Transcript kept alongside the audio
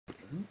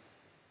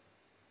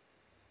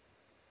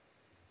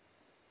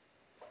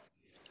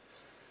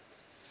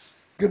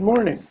Good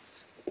morning.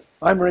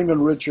 I'm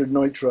Raymond Richard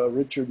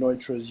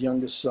Neutra's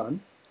youngest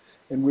son,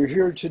 and we're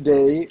here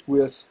today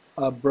with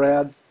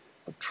Brad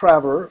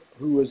Traver,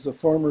 who is the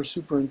former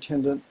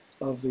superintendent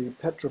of the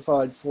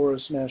Petrified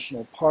Forest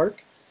National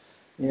Park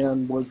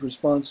and was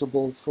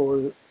responsible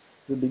for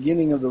the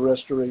beginning of the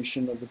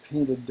restoration of the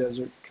Painted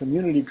Desert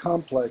Community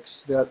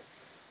Complex that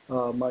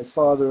my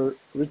father,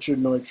 Richard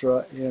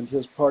Neutra, and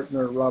his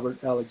partner,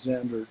 Robert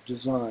Alexander,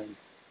 designed.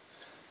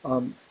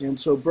 And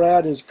so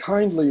Brad has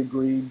kindly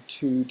agreed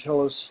to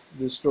tell us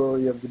the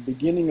story of the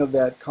beginning of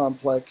that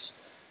complex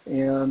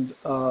and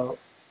the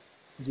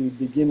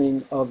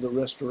beginning of the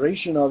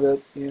restoration of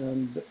it,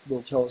 and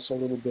will tell us a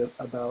little bit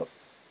about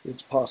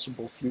its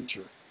possible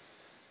future.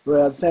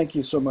 Brad, thank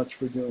you so much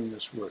for doing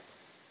this work.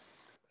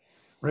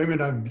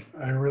 Raymond,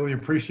 I really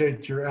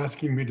appreciate your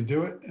asking me to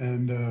do it,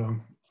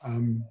 and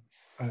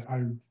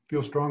I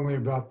feel strongly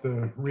about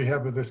the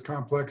rehab of this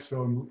complex,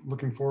 so I'm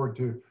looking forward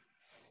to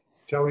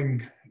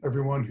telling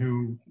everyone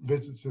who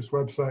visits this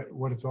website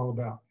what it's all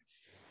about.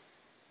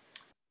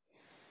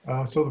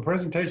 So the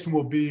presentation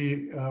will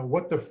be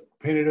what the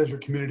Painted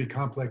Desert Community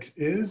Complex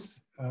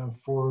is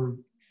for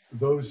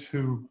those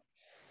who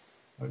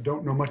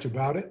don't know much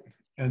about it,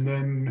 and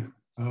then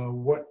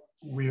what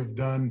we have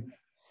done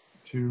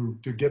to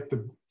get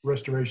the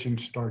restoration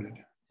started.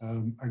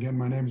 Again,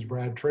 my name is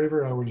Brad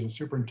Traver. I was a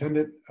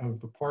superintendent of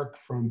the park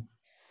from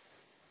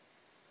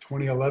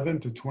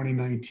 2011 to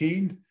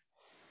 2019.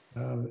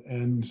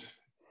 And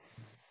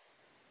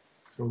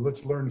so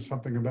let's learn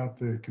something about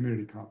the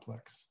community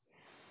complex.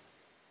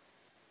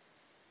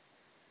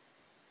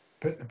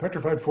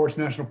 Petrified Forest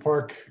National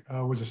Park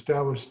was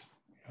established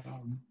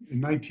in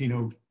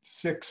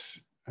 1906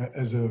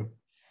 as a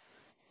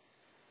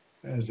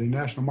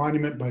national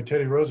monument by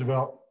Teddy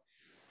Roosevelt,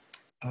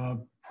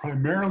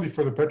 primarily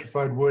for the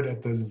petrified wood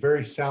at the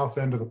very south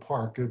end of the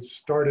park. It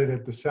started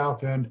at the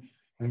south end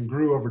and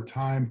grew over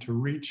time to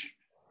reach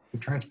the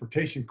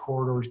transportation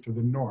corridors to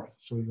the north.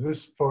 So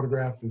this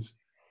photograph is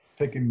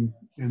taken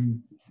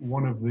in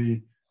one of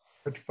the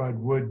petrified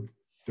wood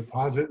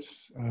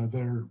deposits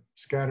that are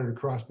scattered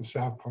across the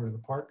south part of the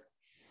park.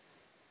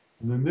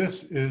 And then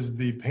this is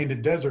the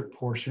Painted Desert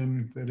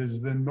portion that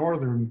is the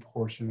northern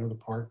portion of the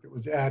park that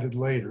was added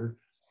later.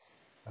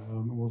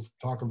 We'll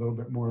talk a little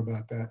bit more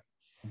about that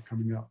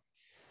coming up.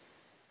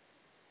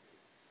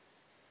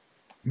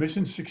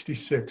 Mission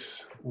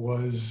 66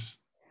 was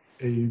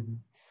a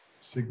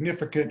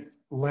significant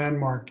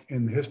landmark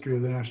in the history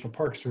of the National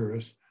Park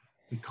Service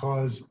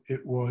because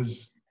it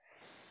was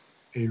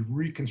a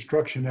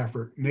reconstruction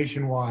effort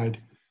nationwide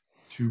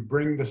to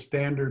bring the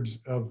standards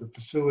of the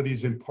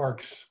facilities in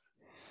parks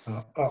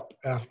up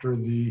after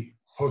the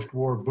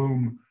post-war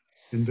boom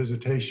in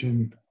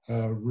visitation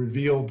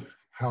revealed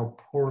how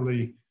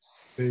poorly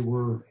they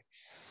were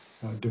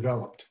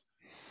developed.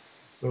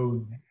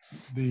 So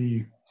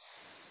the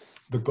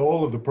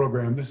goal of the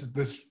program,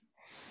 this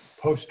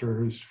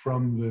poster is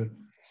from the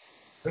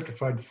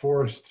Petrified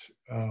Forest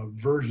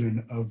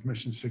version of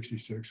Mission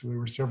 66. So there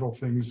were several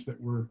things that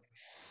were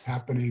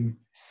happening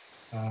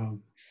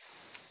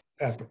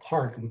at the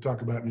park, we'll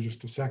talk about in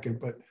just a second,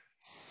 but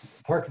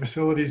park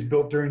facilities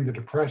built during the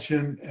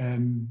Depression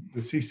and the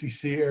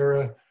CCC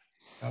era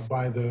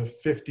by the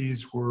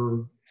 50s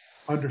were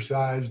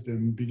undersized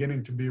and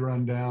beginning to be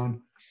run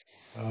down.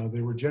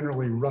 They were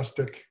generally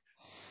rustic,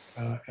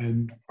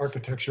 and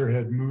architecture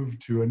had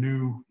moved to a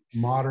new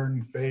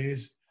modern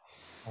phase,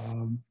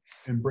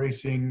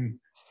 embracing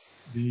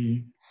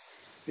the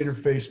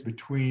interface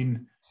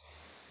between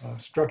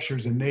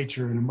structures and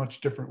nature in a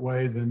much different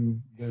way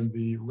than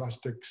the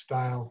rustic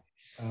style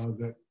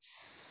that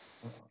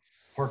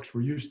parks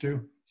were used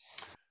to.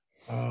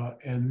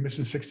 And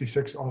Mission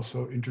 66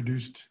 also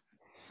introduced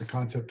the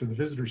concept of the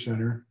visitor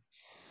center.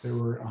 There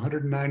were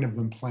 109 of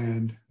them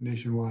planned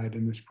nationwide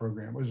in this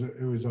program.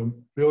 It was a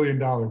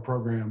billion-dollar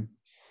program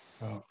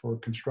for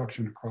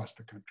construction across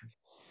the country.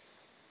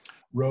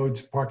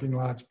 Roads, parking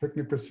lots,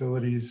 picnic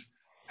facilities,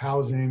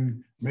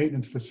 housing,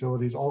 maintenance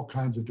facilities, all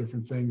kinds of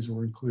different things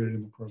were included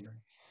in the program.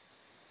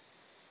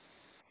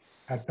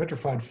 At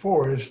Petrified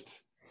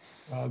Forest,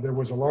 there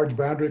was a large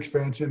boundary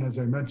expansion, as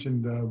I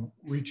mentioned,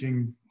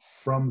 reaching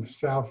from the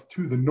south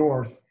to the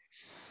north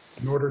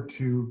in order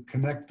to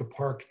connect the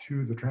park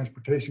to the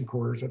transportation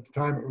corridors. At the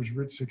time, it was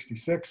Route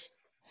 66,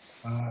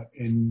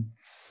 and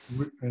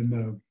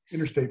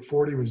Interstate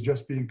 40 was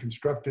just being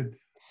constructed.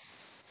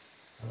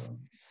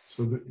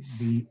 So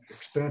the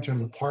expansion of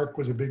the park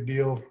was a big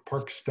deal.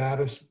 Park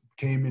status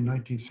came in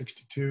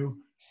 1962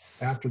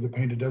 after the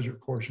Painted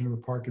Desert portion of the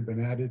park had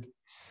been added.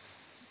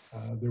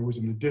 There was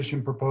an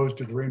addition proposed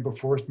to the Rainbow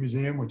Forest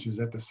Museum, which is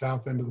at the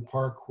south end of the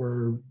park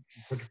where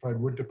petrified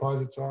wood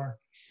deposits are.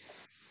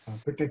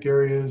 Picnic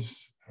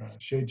areas,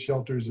 shade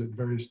shelters at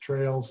various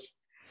trails,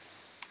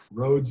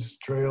 roads,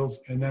 trails,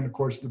 and then of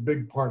course the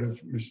big part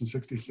of Mission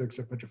 66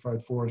 at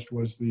Petrified Forest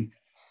was the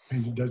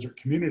Painted Desert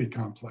Community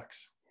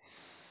Complex.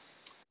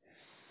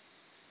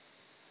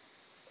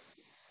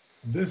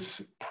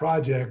 This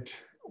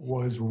project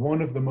was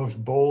one of the most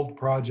bold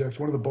projects,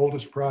 one of the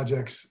boldest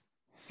projects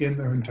in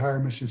the entire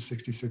Mission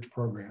 66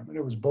 program. And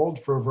it was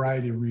bold for a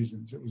variety of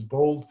reasons. It was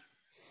bold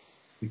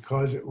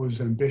because it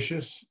was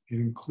ambitious. It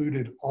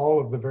included all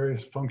of the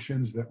various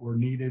functions that were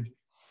needed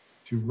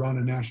to run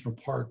a national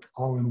park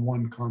all in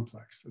one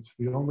complex. It's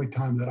the only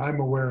time that I'm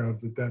aware of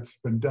that that's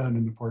been done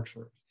in the Park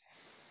Service.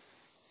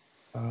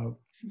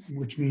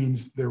 Which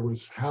means there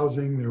was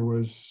housing, there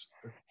was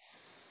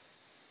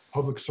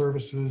public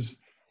services,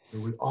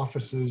 there were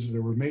offices,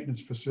 there were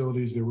maintenance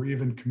facilities, there were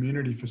even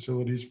community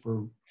facilities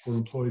for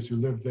employees who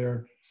lived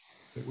there.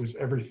 It was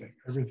everything.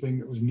 Everything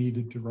that was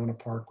needed to run a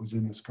park was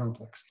in this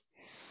complex.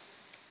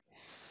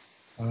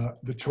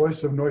 The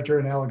choice of Neutra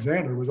and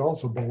Alexander was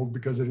also bold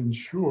because it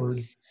ensured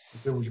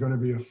that there was going to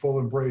be a full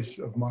embrace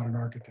of modern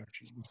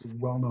architecture. These were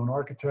well-known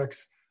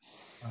architects,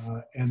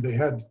 and they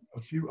had a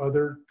few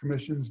other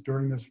commissions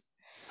during this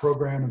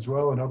program as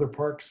well in other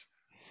parks.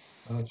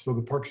 So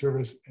the Park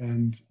Service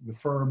and the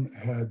firm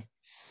had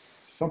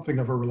something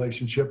of a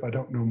relationship. I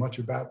don't know much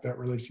about that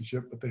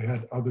relationship, but they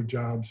had other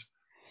jobs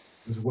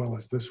as well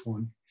as this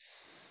one.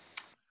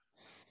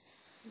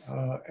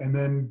 And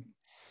then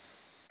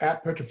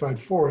at Petrified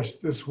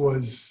Forest, this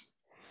was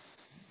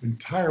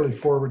entirely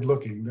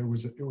forward-looking.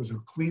 It was a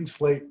clean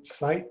slate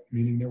site,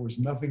 meaning there was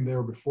nothing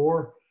there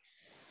before.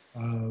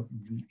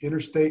 The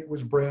interstate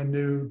was brand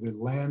new. The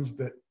lands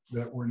that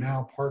were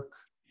now park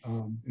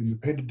in the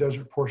Painted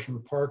Desert portion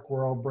of the park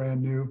were all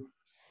brand new.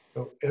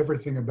 So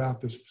everything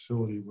about this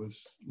facility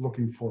was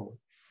looking forward.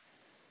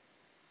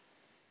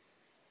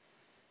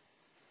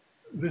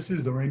 This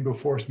is the Rainbow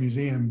Forest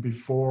Museum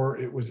before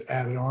it was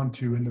added on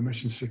to in the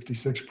Mission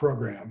 66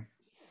 program.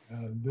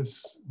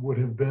 This would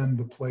have been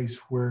the place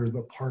where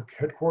the park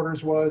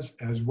headquarters was,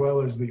 as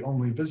well as the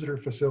only visitor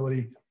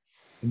facility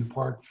in the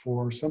park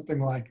for something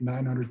like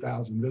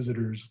 900,000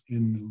 visitors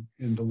in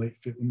the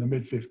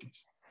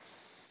mid-50s.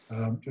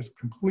 Just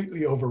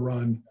completely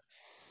overrun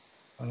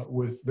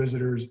with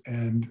visitors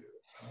and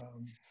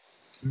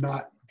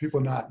people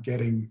not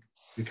getting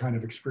the kind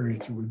of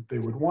experience they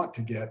would want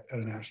to get at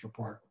a national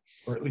park,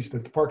 or at least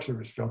that the Park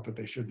Service felt that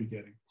they should be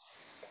getting.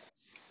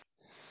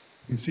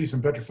 You can see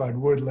some petrified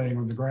wood laying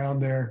on the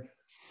ground there.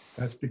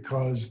 That's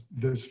because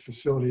this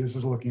facility, this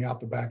is looking out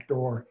the back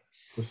door,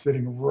 was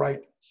sitting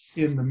right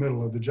in the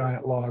middle of the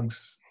giant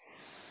logs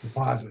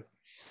deposit.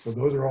 So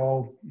those are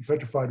all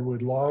petrified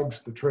wood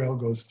logs. The trail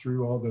goes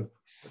through all the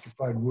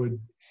petrified wood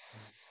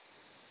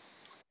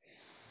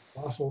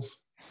fossils,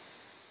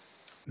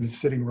 and it's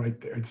sitting right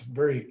there. It's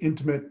very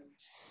intimate.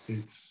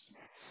 It's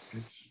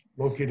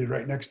located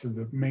right next to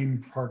the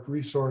main park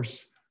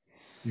resource.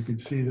 You can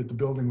see that the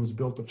building was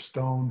built of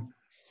stone,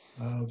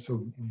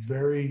 so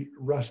very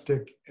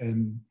rustic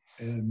and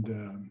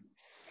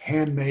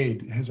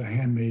handmade. It has a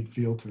handmade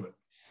feel to it.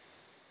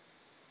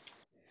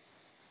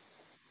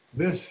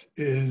 This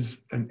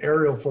is an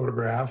aerial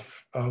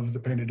photograph of the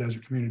Painted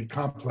Desert Community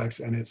Complex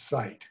and its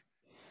site.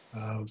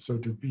 So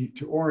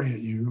to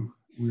orient you,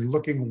 we're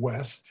looking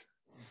west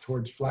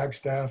towards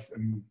Flagstaff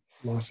and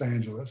Los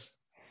Angeles.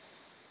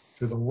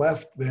 To the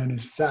left then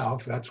is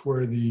south. That's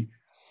where the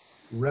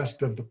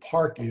rest of the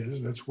park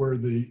is. That's where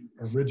the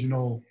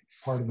original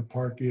part of the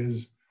park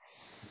is,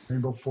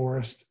 Rainbow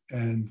Forest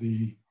and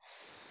the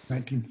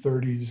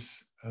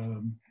 1930s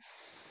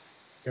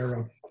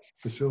era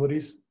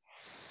facilities.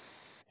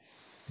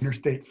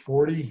 Interstate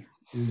 40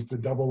 is the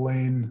double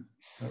lane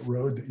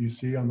road that you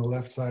see on the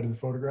left side of the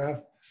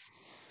photograph.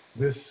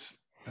 This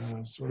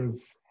sort of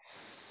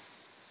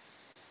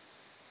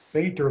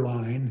fainter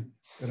line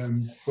that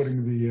I'm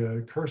putting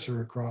the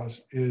cursor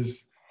across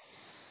is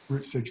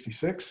Route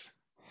 66.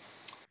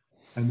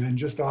 And then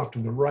just off to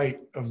the right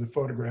of the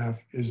photograph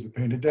is the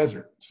Painted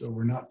Desert. So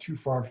we're not too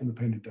far from the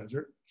Painted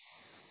Desert.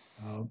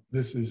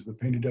 This is the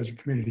Painted Desert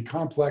Community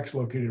Complex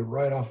located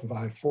right off of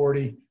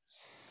I-40.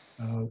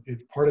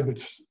 Part of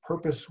its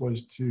purpose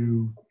was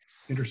to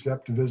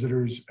intercept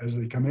visitors as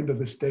they come into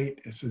the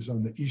state. This is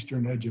on the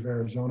eastern edge of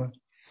Arizona,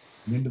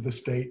 and into the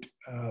state,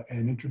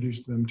 and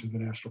introduce them to the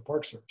National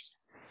Park Service.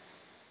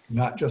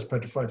 Not just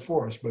Petrified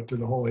Forest, but to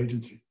the whole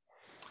agency.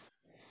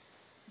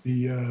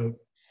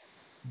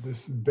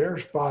 This bare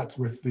spots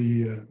with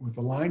the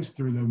lines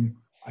through them,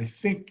 I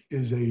think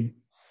is a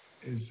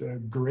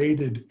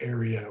graded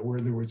area where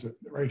there was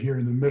right here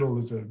in the middle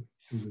is a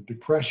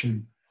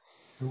depression.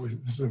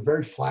 This is a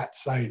very flat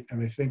site,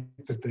 and I think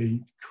that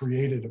they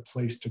created a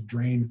place to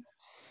drain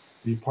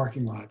the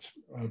parking lots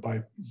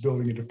by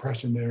building a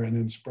depression there and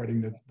then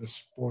spreading the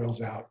spoils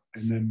out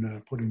and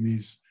then putting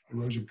these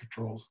erosion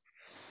controls.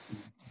 I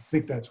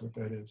think that's what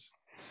that is.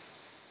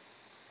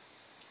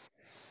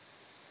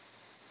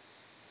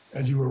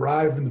 As you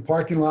arrive in the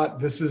parking lot,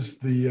 this is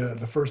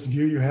the first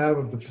view you have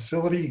of the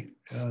facility.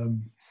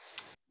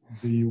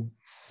 The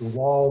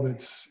wall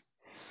that's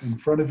in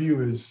front of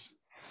you is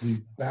the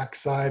back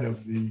side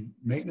of the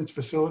maintenance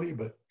facility,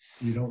 but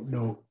you don't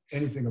know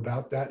anything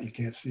about that. You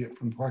can't see it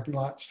from the parking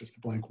lot. It's just a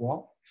blank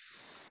wall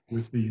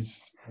with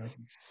these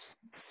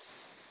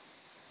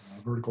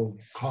vertical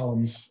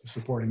columns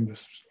supporting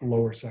this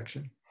lower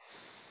section.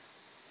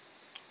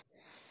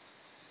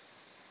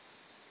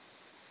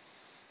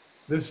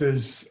 This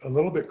is a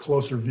little bit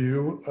closer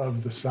view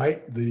of the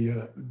site.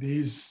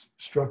 These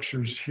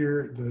structures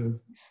here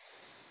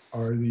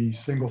are the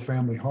single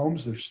family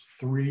homes. There's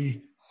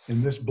 3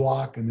 in this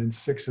block, and then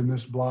 6 in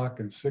this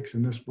block, and 6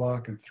 in this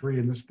block, and 3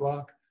 in this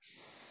block.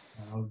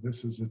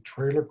 This is a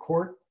trailer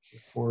court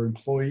for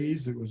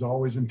employees. It was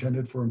always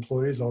intended for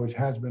employees, always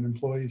has been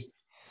employees,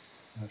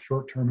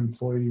 short-term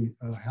employee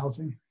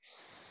housing.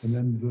 And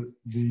then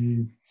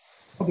the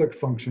public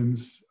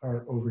functions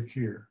are over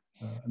here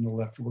on the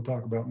left. We'll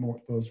talk about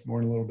those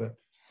more in a little bit.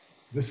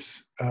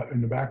 This,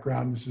 in the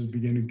background, this is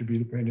beginning to be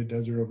the Painted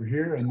Desert over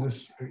here. And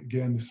this,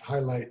 again, this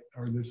highlight,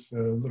 or this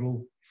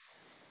little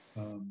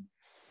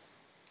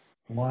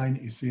line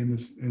you see in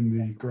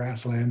the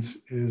grasslands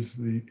is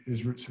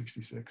Route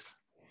 66.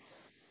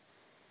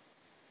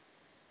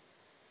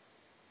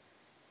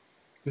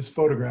 This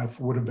photograph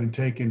would have been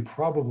taken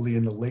probably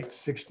in the late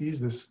 60s.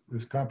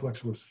 This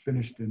complex was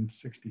finished in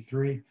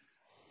 63,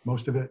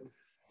 most of it.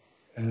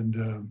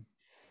 And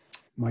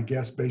my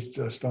guess, based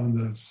just on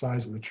the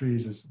size of the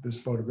trees, is this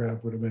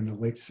photograph would have been in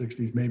the late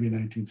 60s, maybe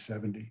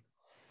 1970.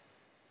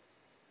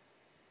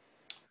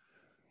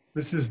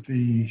 This is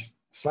the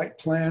site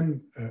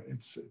plan.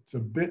 It's a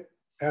bit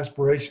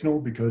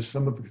aspirational because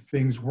some of the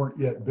things weren't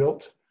yet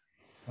built,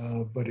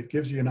 but it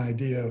gives you an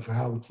idea of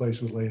how the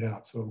place was laid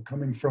out. So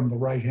coming from the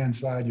right-hand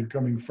side, you're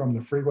coming from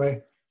the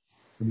freeway,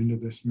 coming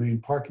into this main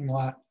parking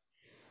lot.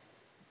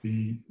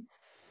 The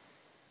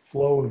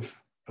flow of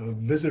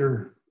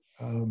visitor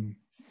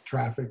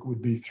traffic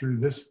would be through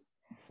this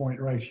point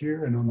right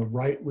here, and on the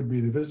right would be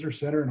the visitor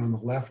center, and on the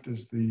left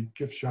is the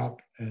gift shop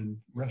and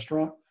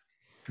restaurant.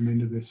 Come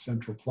into this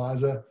central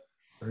plaza,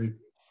 very,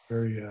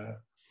 very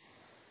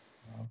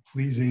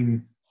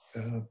pleasing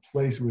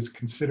place. Was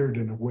considered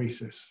an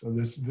oasis. So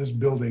this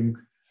building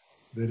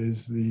that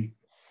is the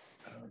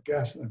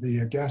gas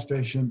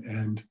station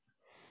and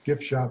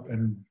gift shop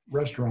and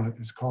restaurant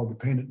is called the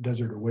Painted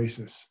Desert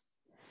Oasis,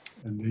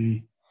 and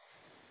the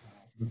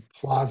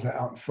plaza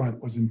out in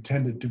front was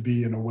intended to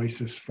be an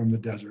oasis from the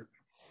desert.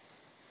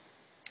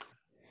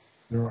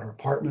 There are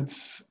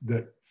apartments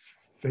that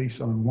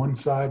face on one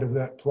side of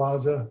that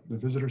plaza, the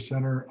visitor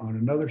center on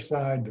another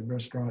side, the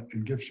restaurant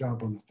and gift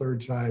shop on the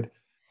third side,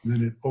 and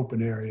then an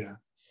open area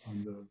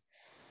on the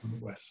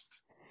west,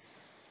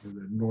 or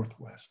the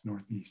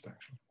northeast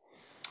actually.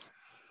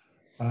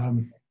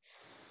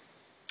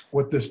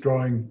 What this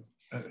drawing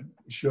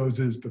shows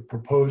is the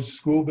proposed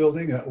school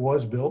building that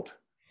was built.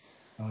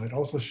 It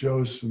also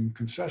shows some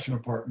concession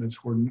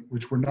apartments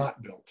which were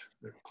not built,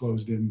 that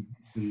closed in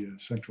the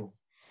central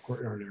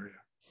courtyard area.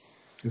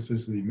 This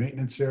is the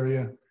maintenance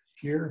area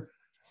here.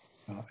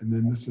 And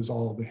then this is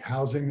all the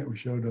housing that we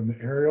showed on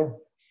the aerial,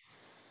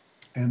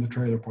 and the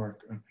trailer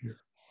park up here.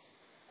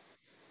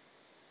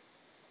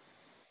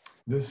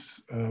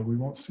 This, we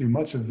won't see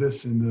much of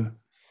this in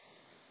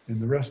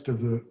the rest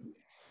of the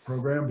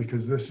program,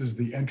 because this is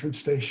the entrance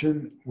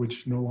station,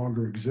 which no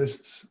longer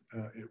exists.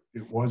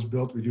 It was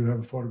built. We do have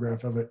a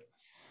photograph of it,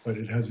 but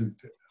it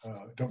hasn't,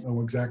 don't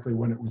know exactly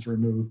when it was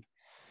removed.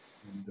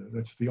 And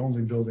that's the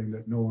only building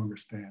that no longer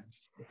stands,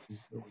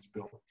 that was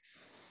built.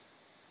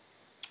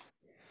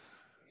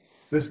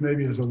 This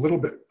maybe is a little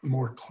bit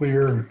more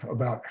clear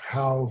about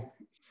how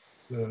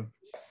the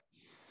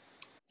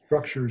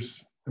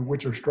structures, and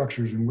which are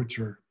structures and which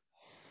are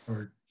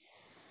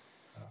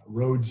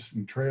roads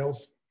and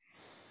trails.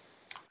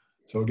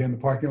 So again, the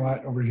parking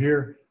lot over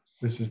here,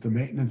 this is the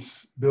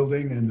maintenance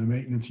building and the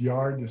maintenance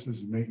yard. This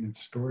is a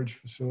maintenance storage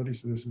facility.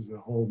 So this is the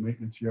whole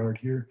maintenance yard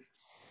here.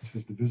 This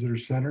is the visitor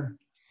center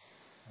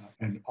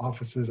and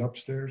offices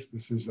upstairs.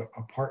 This is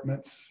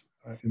apartments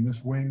in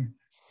this wing.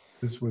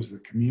 This was the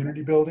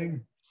community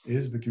building,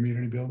 is the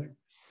community building.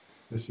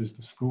 This is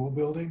the school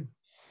building.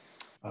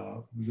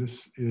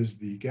 This is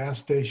the gas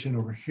station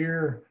over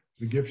here,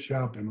 the gift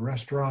shop and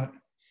restaurant,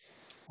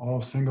 all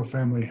single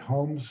family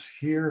homes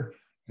here,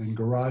 and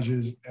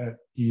garages at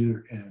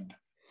either end.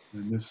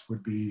 And this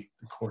would be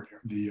the court,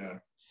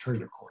 the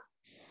trailer court,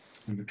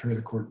 and the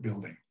trailer court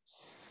building.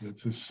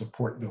 It's a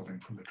support building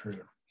for the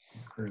trailer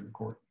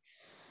court.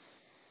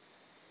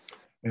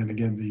 And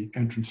again, the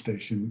entrance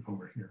station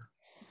over here.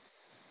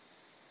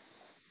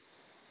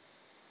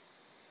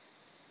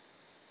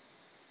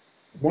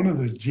 One of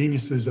the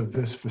geniuses of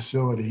this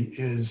facility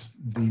is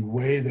the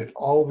way that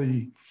all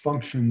the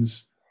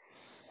functions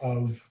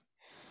of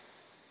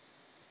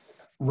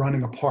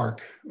running a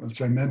park,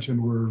 which I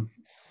mentioned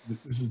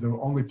this is the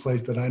only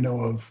place that I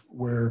know of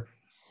where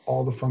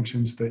all the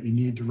functions that you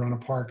need to run a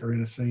park are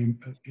in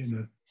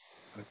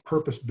a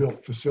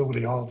purpose-built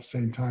facility all at the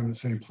same time in the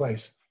same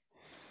place.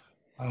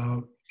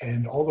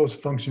 And all those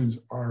functions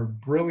are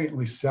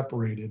brilliantly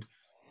separated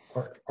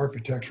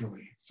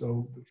architecturally.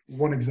 So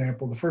one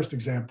example, the first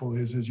example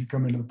is, as you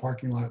come into the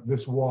parking lot,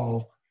 this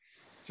wall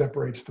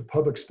separates the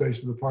public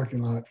space of the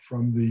parking lot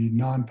from the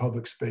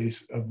non-public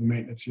space of the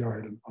maintenance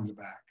yard on the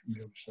back on the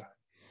other side.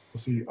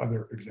 We'll see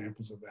other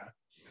examples of that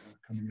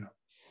coming up.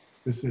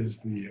 This is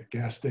the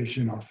gas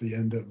station off the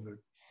end of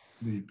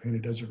the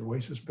Painted Desert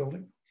Oasis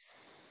building.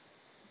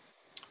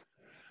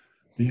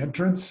 The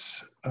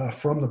entrance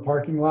from the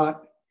parking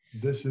lot,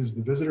 this is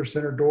the visitor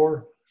center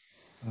door.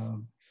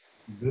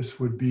 This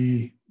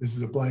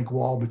is a blank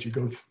wall, but you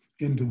go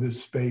into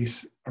this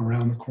space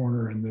around the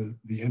corner, and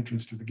the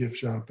entrance to the gift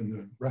shop and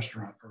the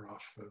restaurant are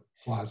off the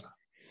plaza.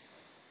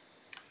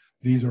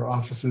 These are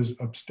offices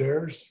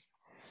upstairs.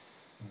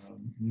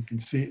 You can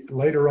see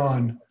later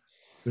on,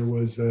 there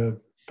was a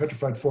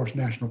Petrified Forest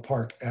National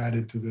Park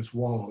added to this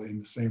wall in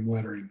the same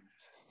lettering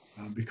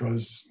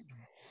because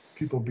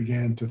people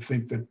began to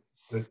think that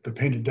the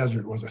Painted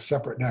Desert was a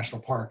separate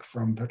national park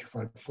from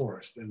Petrified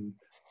Forest, and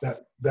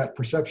that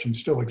perception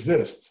still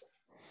exists.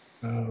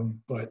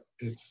 But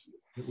it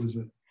was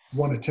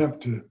one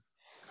attempt to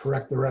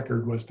correct the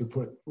record was to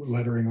put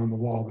lettering on the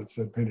wall that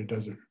said Painted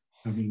Desert,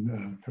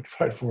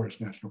 Petrified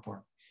Forest National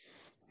Park.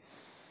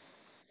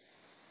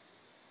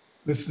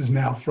 This is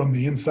now from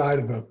the inside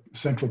of the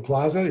central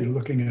plaza. You're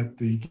looking at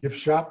the gift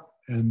shop,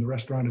 and the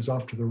restaurant is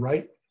off to the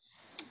right.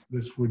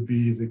 This would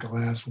be the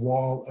glass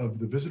wall of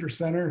the visitor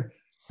center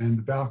and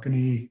the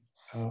balcony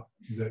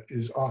that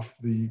is off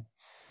the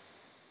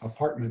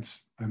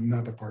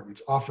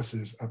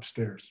offices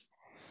upstairs.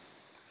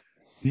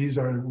 These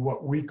are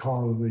what we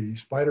call the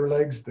spider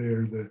legs.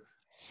 They're the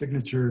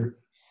signature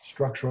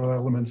structural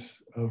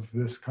elements of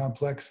this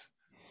complex.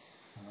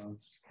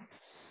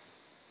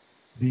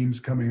 Beams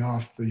coming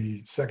off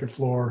the second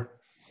floor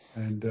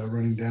and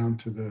running down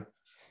to the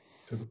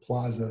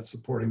plaza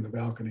supporting the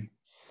balcony.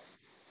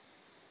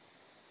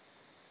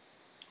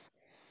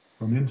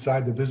 From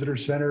inside the visitor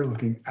center,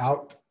 looking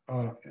out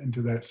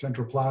into that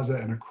central plaza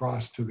and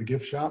across to the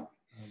gift shop.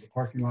 The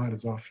parking lot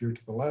is off here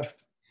to the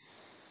left.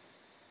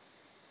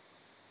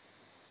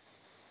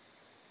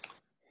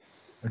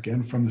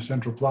 Again, from the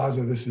central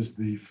plaza, this is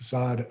the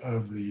facade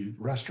of the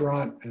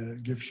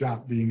restaurant, gift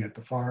shop being at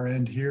the far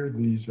end here.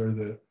 These are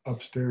the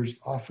upstairs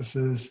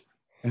offices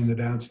and the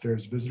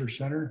downstairs visitor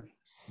center.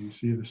 You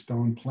see the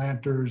stone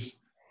planters,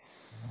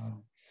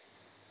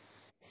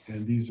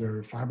 and these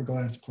are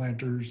fiberglass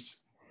planters,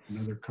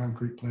 another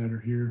concrete planter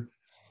here.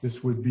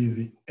 This would be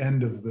the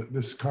end of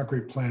this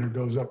concrete planter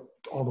goes up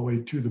all the way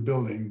to the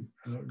building,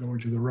 going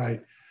to the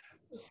right,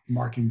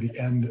 marking the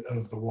end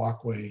of the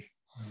walkway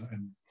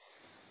and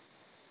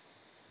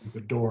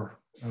the door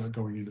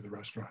going into the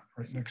restaurant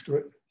right next to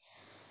it.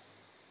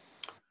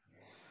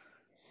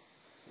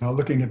 Now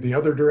looking at the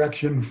other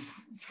direction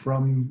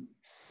from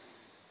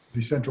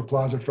the central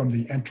plaza, from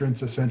the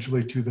entrance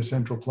essentially to the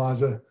central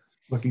plaza,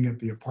 looking at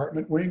the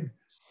apartment wing.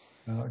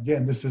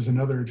 Again, this is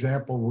another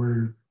example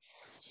where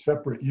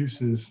separate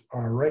uses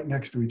are right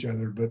next to each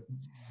other, but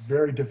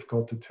very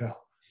difficult to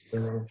tell.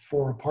 There are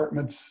 4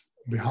 apartments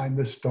behind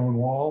this stone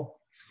wall.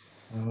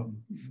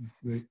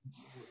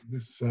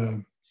 This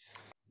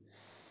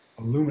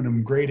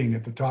aluminum grating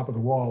at the top of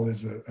the wall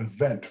is a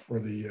vent for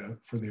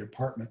the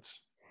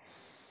apartments.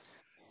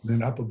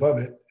 Then up above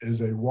it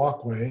is a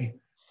walkway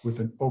with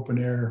an open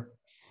air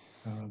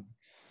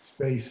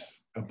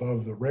space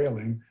above the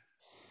railing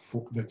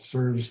that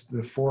serves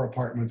the 4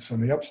 apartments on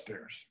the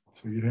upstairs.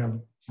 So you'd have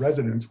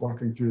residents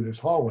walking through this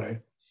hallway,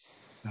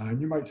 and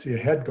you might see a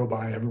head go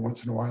by every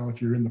once in a while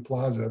if you're in the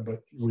plaza,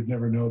 but you would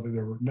never know that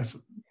there were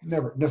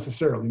never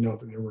necessarily know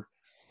that there were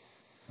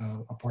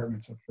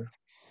apartments up there.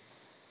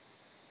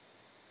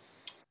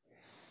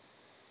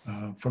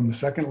 From the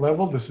second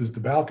level, this is the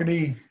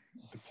balcony,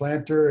 the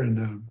planter, and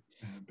a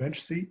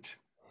bench seat.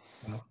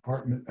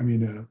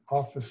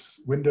 Office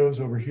windows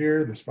over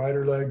here, the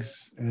spider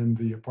legs, and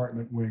the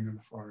apartment wing on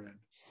the far end.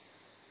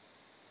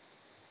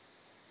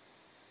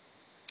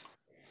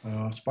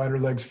 Spider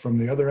legs from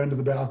the other end of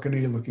the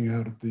balcony, looking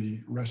out at the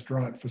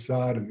restaurant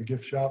facade and the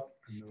gift shop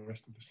and the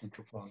rest of the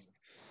central plaza.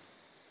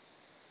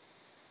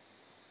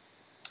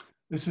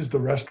 This is the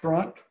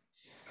restaurant.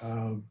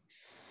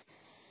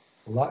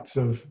 Lots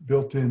of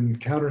built-in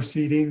counter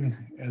seating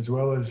as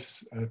well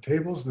as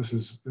tables.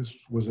 This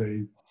was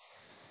a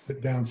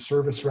sit-down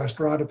service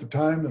restaurant at the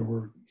time. There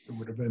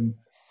would have been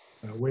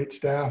wait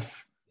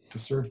staff to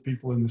serve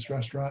people in this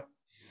restaurant.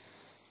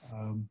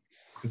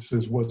 This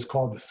is what's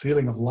called the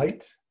ceiling of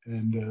light,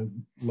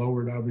 and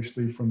lowered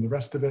obviously from the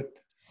rest of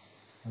it.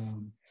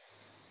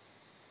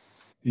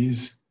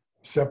 These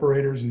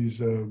separators,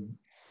 these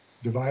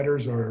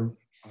dividers are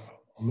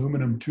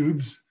aluminum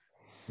tubes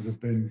that have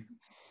been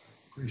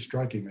pretty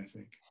striking, I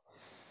think.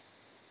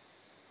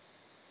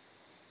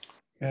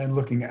 And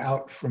looking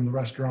out from the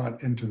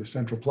restaurant into the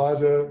central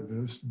plaza,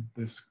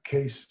 this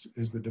case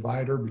is the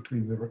divider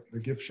between the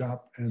gift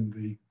shop and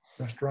the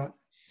restaurant.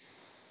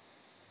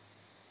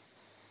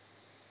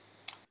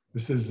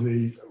 This is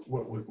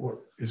what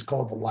is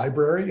called the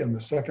library on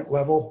the second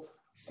level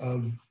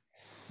of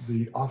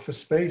the office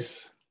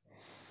space.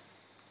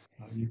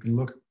 You can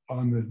look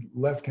on the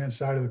left-hand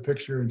side of the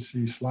picture and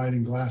see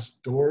sliding glass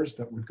doors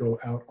that would go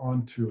out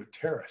onto a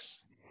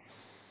terrace.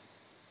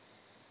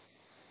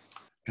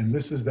 And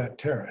this is that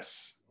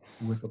terrace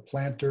with a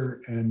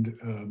planter and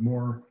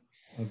more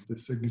of the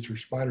signature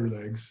spider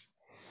legs.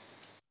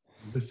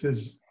 This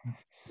is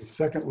the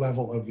second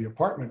level of the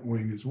apartment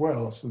wing as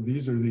well. So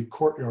these are the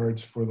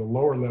courtyards for the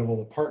lower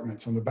level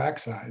apartments on the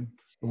backside.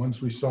 The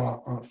ones we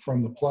saw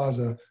from the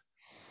plaza,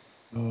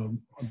 the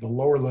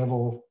lower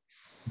level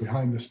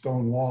behind the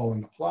stone wall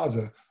in the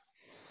plaza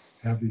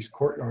have these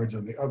courtyards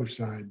on the other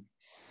side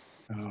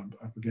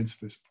up against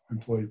this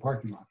employee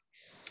parking lot.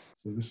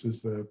 So this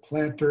is the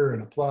planter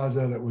and a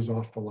plaza that was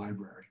off the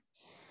library.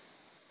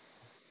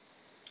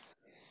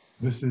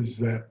 This is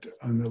that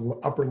on the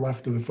upper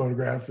left of the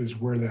photograph is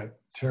where that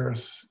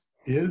terrace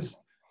is.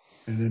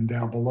 And then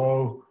down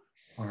below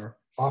are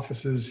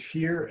offices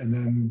here. And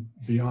then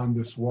beyond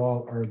this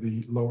wall are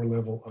the lower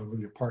level of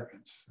the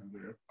apartments. And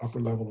the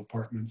upper level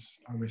apartments,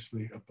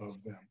 obviously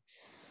above them.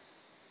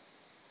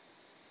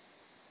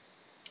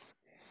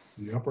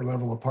 The upper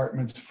level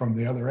apartments from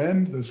the other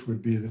end, this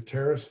would be the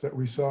terrace that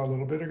we saw a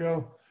little bit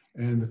ago,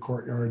 and the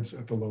courtyards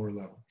at the lower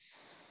level.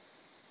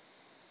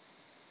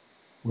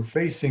 We're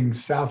facing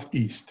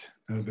southeast.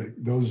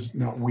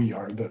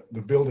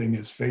 The building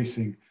is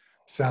facing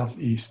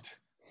southeast.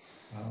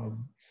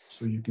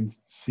 So you can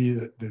see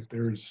that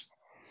there's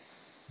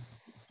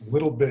a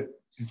little bit,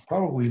 it's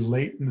probably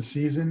late in the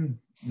season,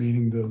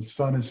 meaning the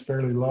sun is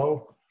fairly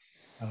low,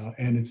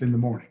 and it's in the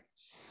morning.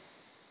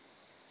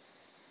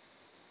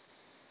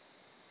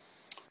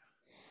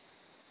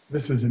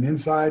 This is an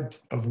inside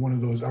of one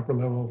of those upper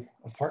level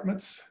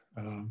apartments.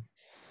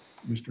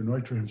 Mr.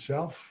 Neutra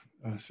himself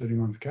sitting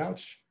on the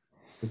couch.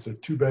 It's a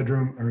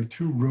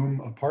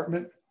two-room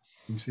apartment.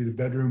 You can see the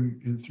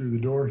bedroom in through the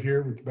door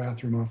here with the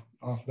bathroom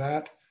off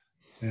that.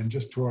 And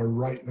just to our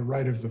right, the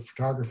right of the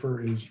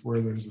photographer is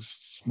where there's a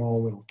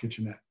small little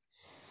kitchenette.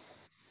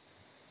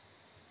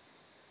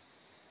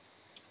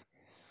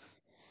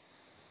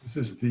 This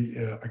is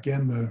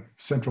again, the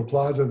central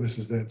plaza. This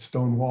is that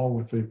stone wall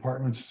with the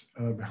apartments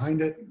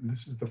behind it. And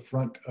this is the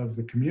front of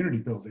the community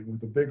building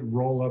with a big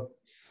roll-up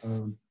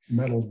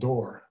metal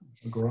door,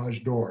 a garage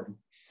door,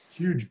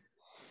 huge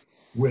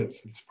width.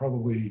 It's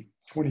probably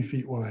 20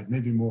 feet wide,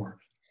 maybe more.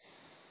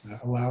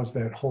 Allows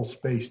that whole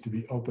space to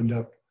be opened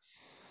up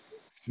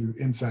to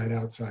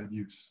inside-outside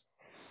use.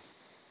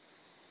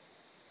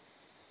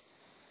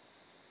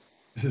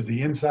 This is the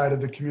inside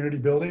of the community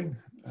building.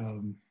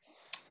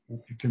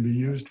 It can be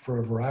used for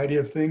a variety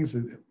of things.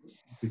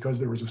 Because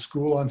there was a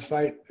school on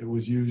site, it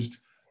was used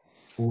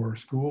for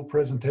school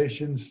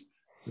presentations.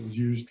 It was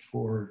used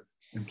for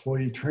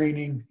employee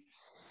training.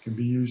 It can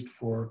be used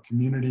for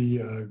community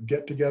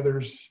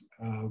get-togethers.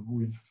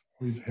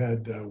 We've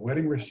had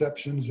wedding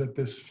receptions at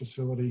this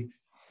facility.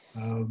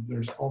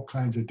 There's all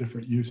kinds of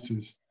different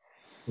uses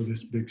for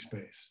this big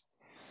space.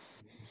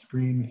 A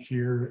screen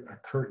here,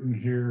 a curtain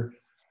here,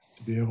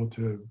 to be able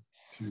to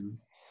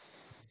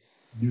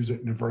use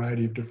it in a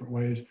variety of different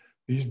ways.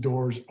 These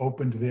doors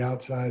open to the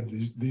outside.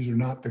 These are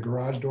not the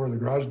garage door. The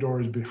garage door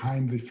is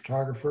behind the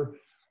photographer.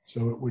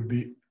 So it would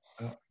be,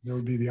 there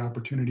would be the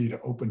opportunity to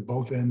open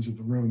both ends of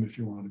the room if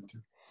you wanted to.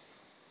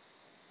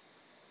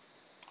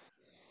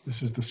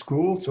 This is the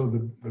school. So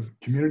the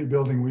community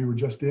building we were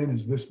just in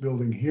is this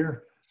building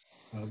here.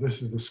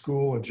 This is the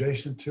school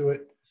adjacent to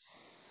it.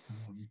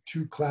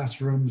 2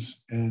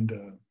 classrooms and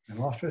an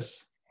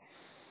office.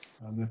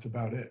 That's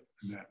about it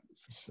in that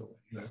facility,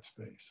 that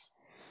space.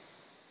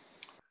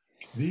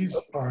 These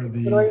are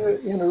the... Can I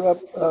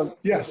interrupt?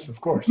 Yes,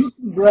 of course.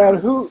 Brad,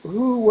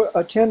 who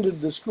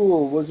attended the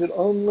school? Was it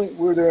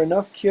were there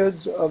enough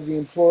kids of the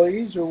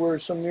employees, or were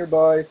some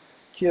nearby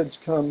kids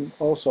come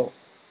also?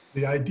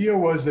 The idea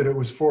was that it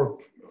was for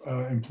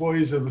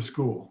employees of the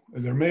school.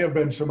 There may have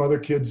been some other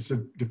kids,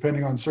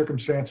 depending on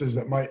circumstances,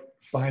 that might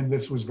find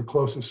this was the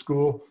closest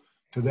school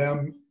to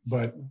them,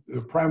 but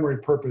the primary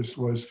purpose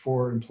was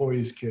for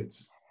employees'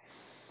 kids.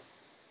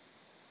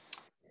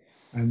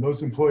 And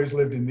those employees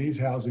lived in these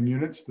housing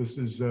units. This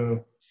is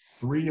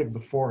 3 of the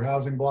 4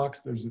 housing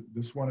blocks. There's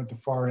this one at the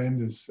far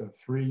end is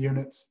 3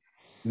 units,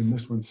 and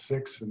this one's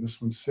 6, and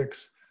this one's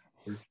 6.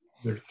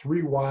 They're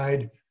 3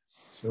 wide.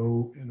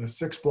 So the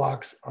 6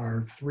 blocks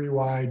are 3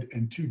 wide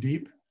and 2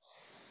 deep,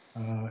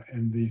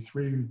 and the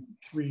 3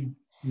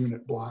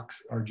 unit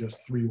blocks are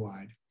just 3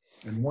 wide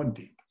and 1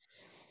 deep.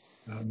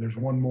 There's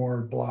one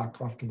more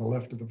block off to the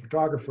left of the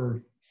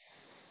photographer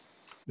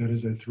that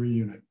is a 3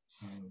 unit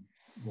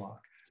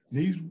block.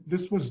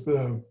 This was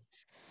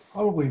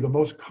probably the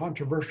most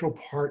controversial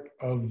part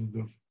of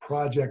the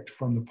project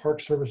from the Park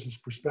Service's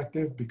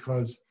perspective,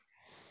 because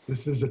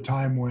this is a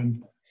time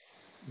when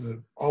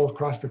all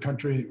across the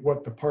country,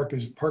 what the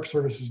Park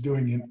Service is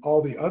doing in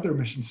all the other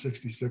Mission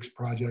 66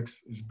 projects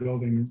is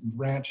building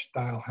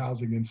ranch-style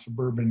housing in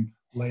suburban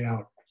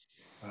layout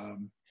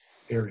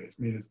areas,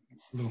 I mean, it's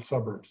little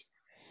suburbs.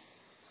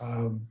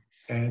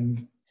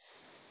 And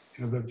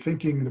you know,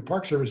 the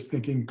Park Service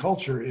thinking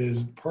culture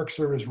is Park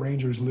Service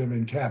rangers live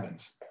in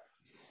cabins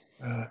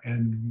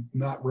and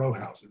not row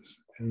houses.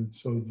 And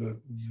so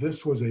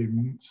this was a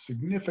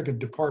significant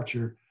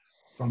departure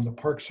from the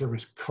Park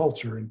Service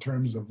culture in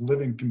terms of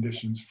living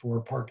conditions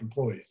for park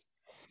employees.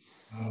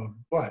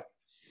 But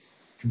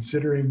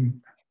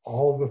considering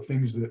all the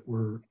things that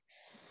were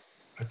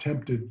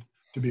attempted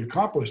to be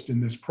accomplished in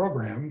this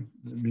program,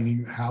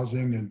 meaning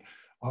housing and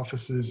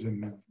offices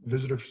and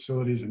visitor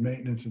facilities and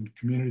maintenance and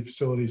community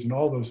facilities and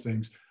all those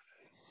things,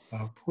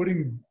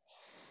 Putting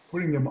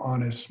them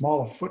on as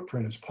small a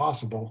footprint as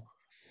possible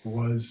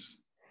was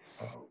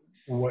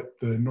what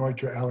the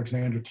Neutra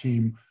Alexander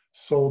team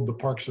sold the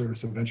Park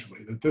Service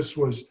eventually, that this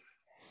was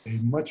a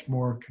much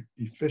more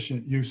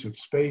efficient use of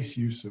space,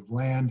 use of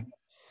land,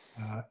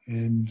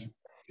 and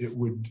it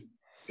would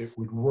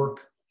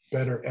work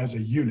better as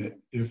a unit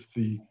if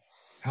the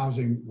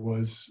housing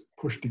was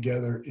pushed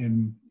together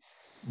in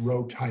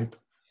row type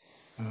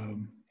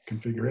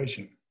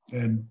configuration.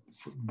 And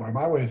by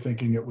my way of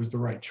thinking, it was the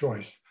right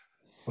choice,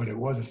 but it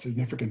was a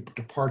significant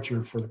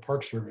departure for the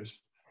Park Service,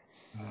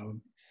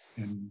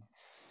 and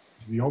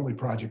the only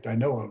project I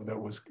know of that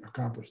was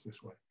accomplished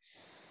this way.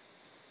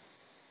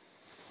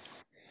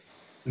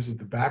 This is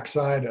the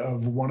backside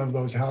of one of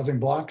those housing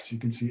blocks. You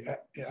can see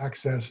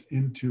access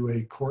into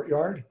a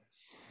courtyard.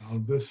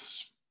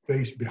 This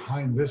space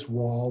behind this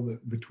wall,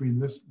 between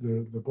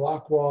the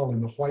block wall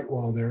and the white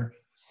wall there,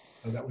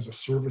 that was a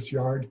service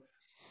yard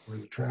where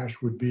the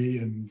trash would be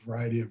and a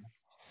variety of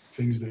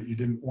things that you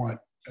didn't want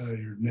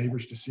your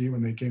neighbors to see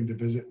when they came to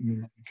visit and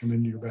you come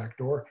into your back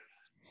door.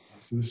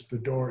 So this is the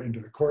door into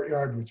the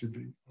courtyard, which would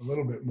be a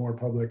little bit more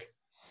public,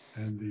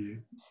 and the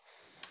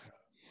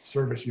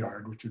service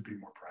yard, which would be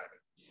more private.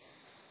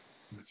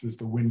 This is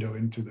the window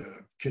into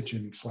the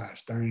kitchen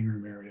 / dining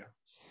room area.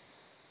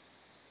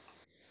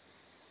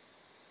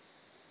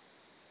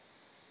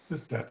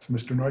 That's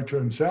Mr. Neutra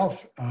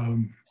himself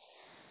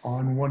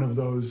on one of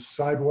those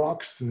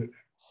sidewalks that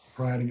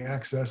providing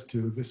access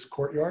to this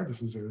courtyard.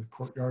 This is a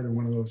courtyard in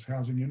one of those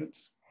housing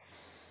units.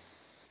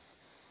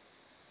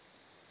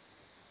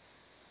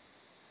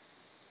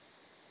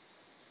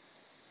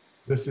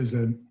 This is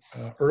an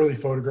earlier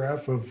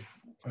photograph of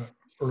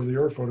one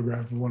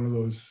of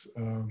those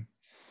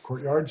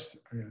courtyards.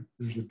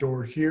 There's a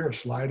door here, a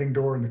sliding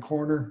door in the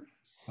corner.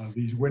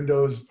 These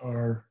windows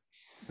are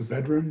the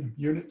bedroom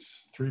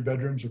units, 3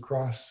 bedrooms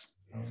across,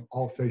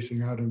 all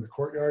facing out in the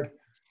courtyard.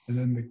 And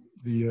then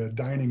the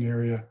dining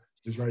area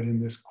is right in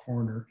this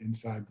corner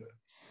inside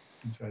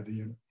the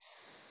unit.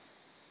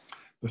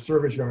 The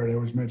service yard I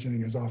was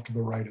mentioning is off to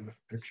the right of the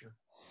picture.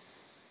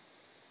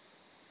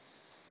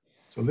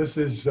 So this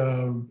is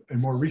a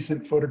more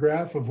recent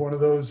photograph of one of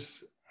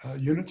those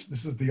units.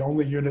 This is the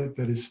only unit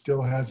that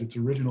still has its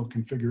original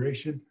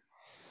configuration.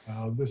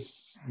 The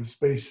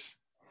space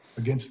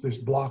against this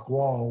block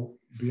wall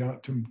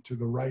beyond to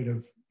the right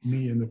of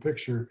me in the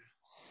picture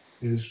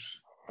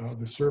is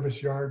the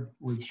service yard,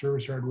 where the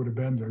service yard would have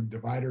been. The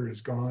divider is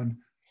gone.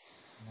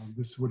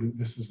 This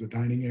is the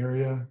dining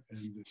area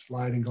and the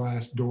sliding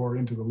glass door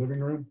into the living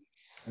room,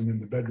 and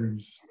then the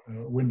bedrooms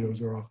windows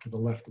are off to the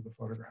left of the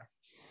photograph.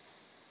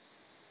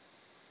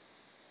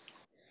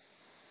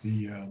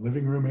 The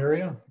living room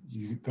area,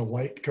 the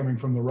light coming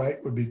from the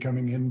right would be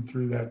coming in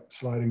through that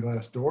sliding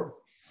glass door.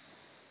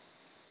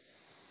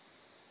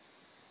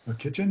 A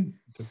kitchen,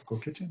 typical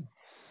kitchen.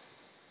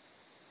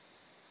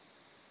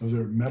 Those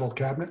are metal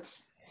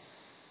cabinets.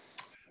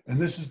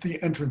 And this is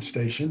the entrance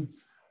station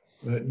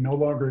that no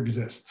longer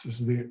exists.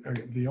 This is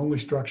the only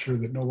structure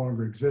that no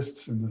longer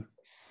exists in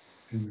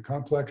the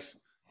complex.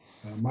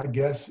 My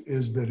guess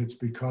is that it's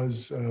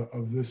because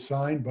of this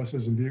sign,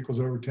 buses and vehicles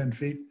over 10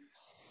 feet.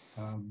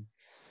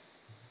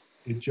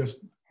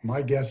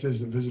 My guess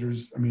is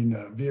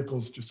that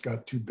vehicles just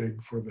got too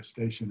big for the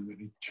station and that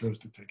he chose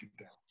to take it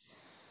down.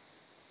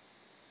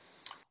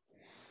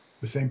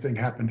 The same thing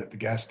happened at the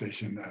gas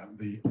station,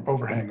 the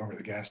overhang over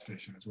the gas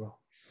station as well.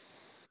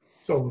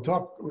 So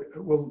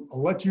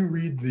I'll let you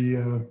read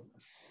the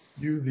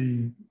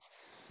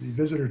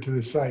visitor to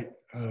the site,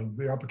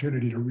 the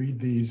opportunity to read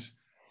these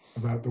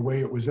about the way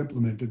it was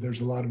implemented.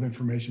 There's a lot of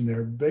information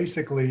there.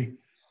 Basically,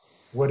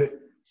 what it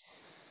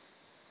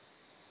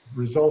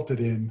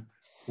resulted in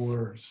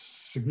were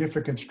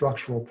significant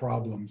structural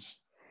problems,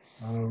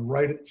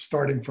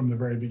 starting from the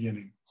very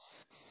beginning.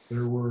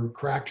 There were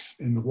cracks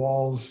in the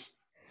walls.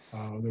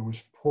 There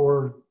was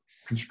poor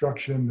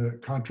construction. The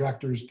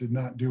contractors did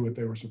not do what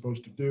they were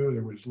supposed to do.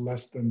 There was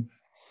less than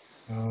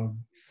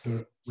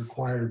the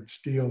required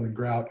steel and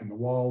grout in the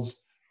walls.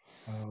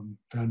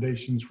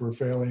 Foundations were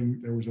failing.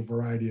 There was a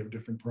variety of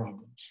different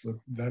problems. So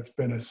that's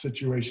been a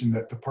situation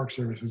that the Park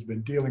Service has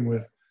been dealing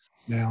with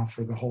now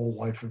for the whole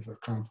life of the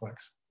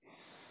complex.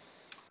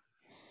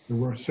 There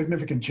were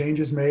significant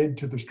changes made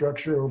to the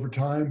structure over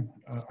time.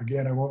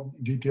 Again, I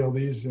won't detail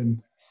these,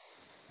 and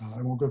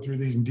I won't go through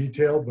these in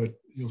detail, but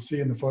you'll see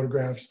in the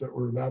photographs that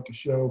we're about to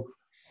show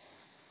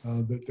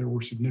that there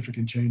were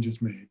significant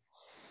changes made.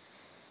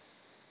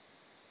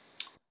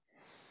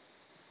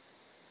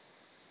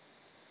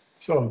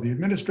 So the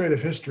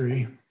administrative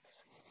history,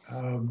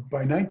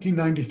 by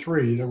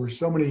 1993, there were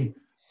so many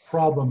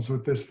problems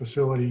with this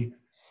facility,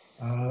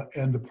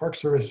 and the Park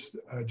Service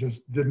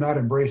just did not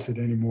embrace it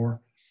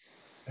anymore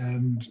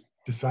and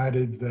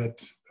decided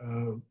that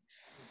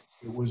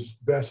it was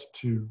best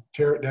to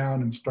tear it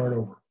down and start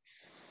over.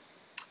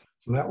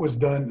 So that was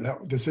done.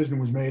 That decision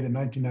was made in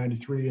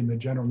 1993 in the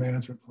general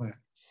management plan.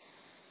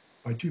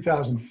 By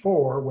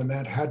 2004, when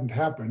that hadn't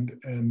happened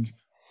and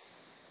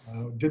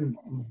there didn't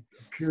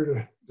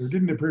appear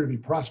to be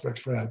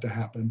prospects for that to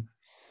happen,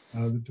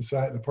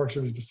 The Park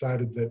Service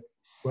decided that,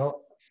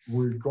 well,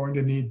 we're going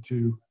to need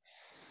to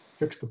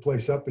fix the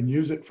place up and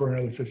use it for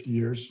another 50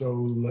 years. So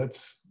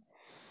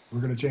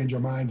we're going to change our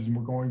minds and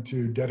we're going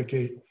to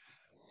dedicate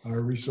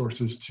our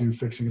resources to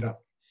fixing it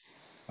up.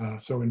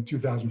 So in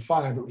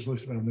 2005, it was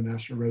listed on the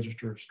National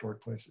Register of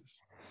Historic Places.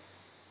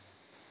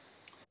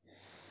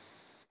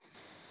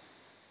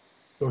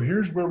 So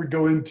here's where we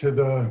go into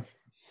the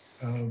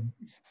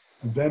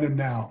then and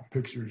now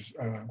pictures.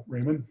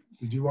 Raymond,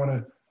 did you want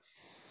to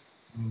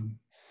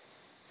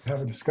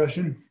have a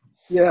discussion?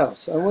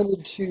 Yes, I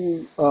wanted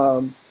to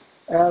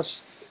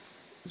ask,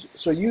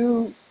 so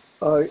you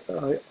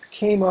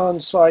came on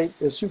site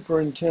as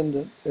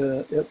superintendent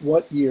at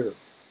what year?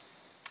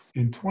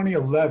 In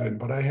 2011,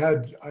 but I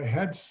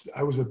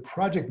was a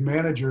project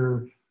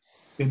manager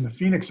in the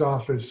Phoenix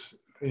office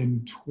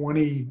in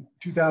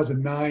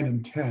 2009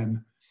 and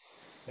 10,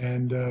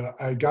 and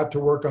I got to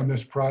work on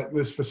this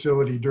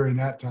facility during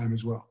that time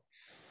as well.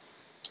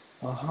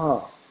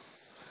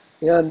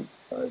 And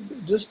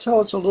just tell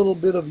us a little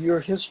bit of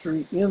your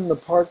history in the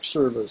Park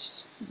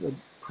Service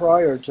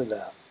prior to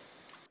that.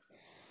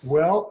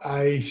 Well,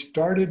 I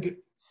started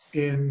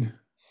in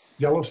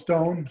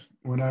Yellowstone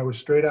when I was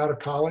straight out of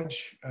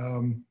college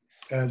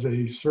as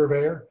a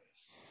surveyor.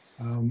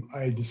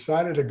 I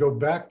decided to go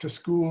back to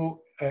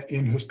school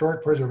in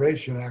historic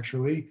preservation,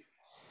 actually,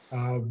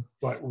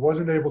 but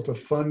wasn't able to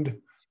fund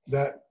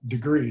that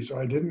degree. So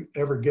I didn't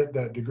ever get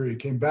that degree.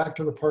 Came back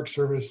to the Park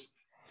Service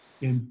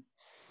in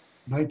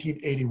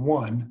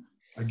 1981,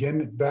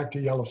 again, back to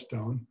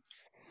Yellowstone.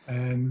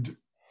 And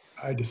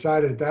I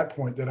decided at that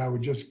point that I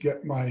would just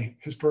get my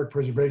historic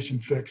preservation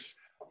fix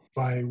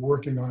by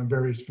working on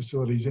various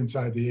facilities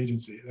inside the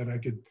agency, that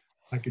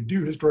I could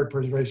do historic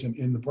preservation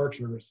in the Park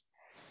Service.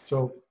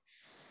 So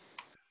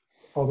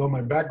although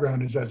my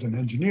background is as an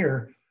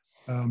engineer,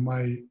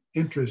 my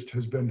interest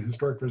has been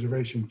historic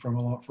preservation for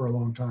a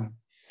long time.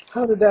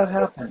 How did that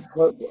happen?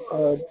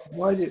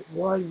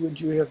 Why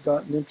would you have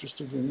gotten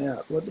interested in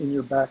that? What in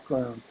your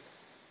background?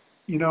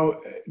 You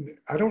know,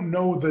 I don't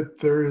know that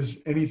there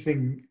is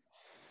anything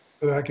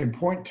that I can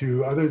point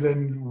to other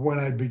than when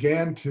I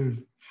began to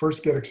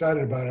first get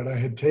excited about it. I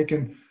had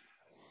taken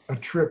a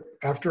trip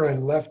after I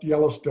left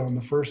Yellowstone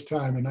the first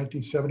time in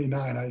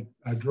 1979.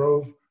 I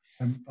drove,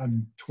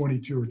 I'm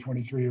 22 or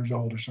 23 years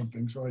old or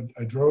something. So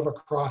I drove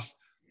across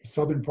the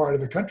southern part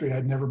of the country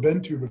I'd never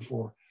been to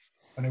before.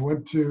 And I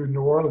went to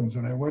New Orleans,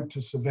 and I went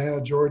to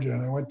Savannah, Georgia,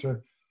 and I went to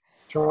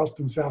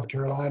Charleston, South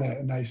Carolina.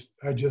 And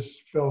I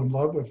just fell in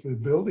love with the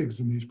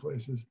buildings in these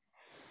places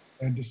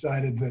and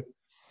decided that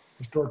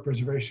historic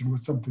preservation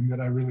was something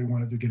that I really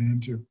wanted to get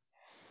into.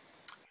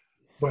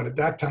 But at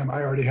that time,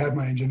 I already had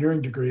my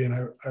engineering degree,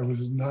 and I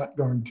was not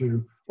going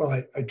to, well,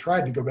 I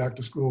tried to go back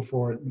to school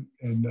for it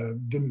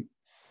and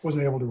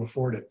wasn't able to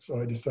afford it.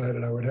 So I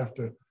decided I would have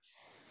to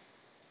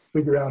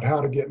figure out how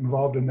to get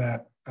involved in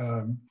that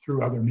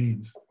through other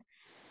means.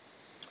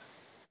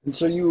 And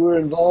so you were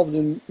involved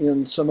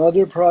in some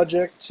other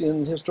projects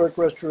in historic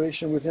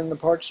restoration within the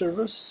Park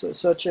Service,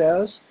 such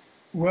as?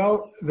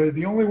 Well,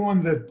 the only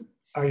one that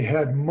I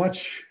had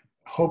much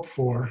hope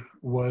for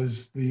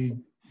was the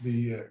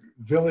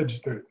village,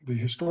 the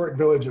historic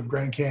village of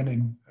Grand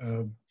Canyon,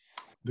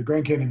 the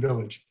Grand Canyon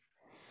Village.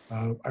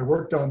 I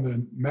worked on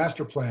the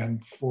master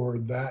plan for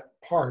that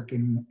park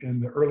in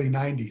the early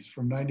 90s,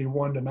 from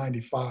 91 to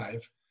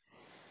 95.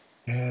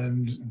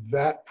 And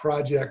that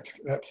project,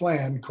 that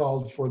plan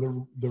called for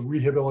the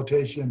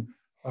rehabilitation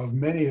of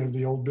many of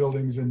the old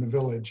buildings in the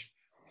village.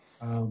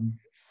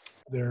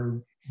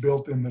 They're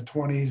built in the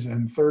 20s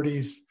and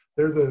 30s.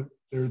 They're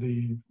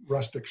the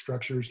rustic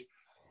structures.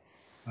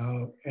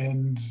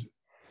 And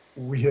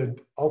we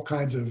had all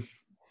kinds of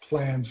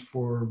plans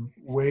for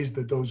ways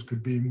that those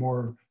could be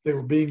more, they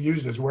were being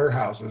used as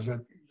warehouses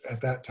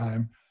at that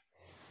time.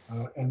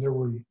 And there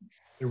were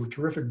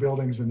terrific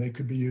buildings, and they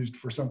could be used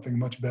for something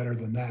much better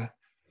than that.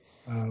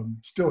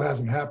 Still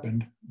hasn't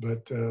happened,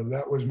 but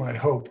that was my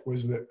hope,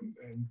 was that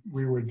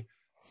we would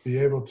be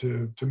able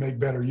to make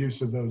better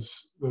use of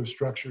those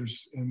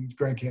structures in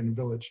Grand Canyon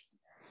Village.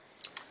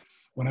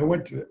 When I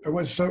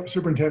was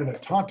superintendent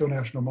at Tonto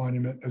National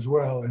Monument as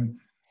well, and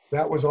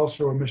that was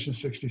also a Mission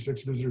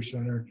 66 visitor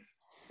center.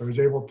 So I was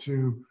able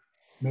to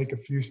make a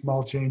few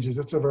small changes.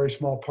 It's a very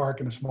small park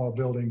and a small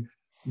building.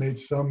 Made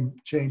some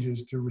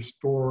changes to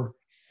restore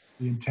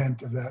the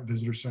intent of that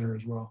visitor center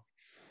as well.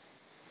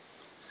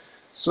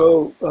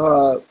 So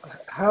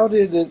how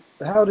did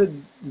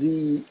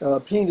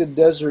the Painted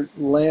Desert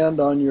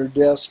land on your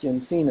desk in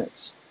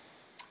Phoenix?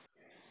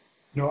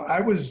 No,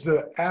 I was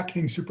the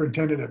acting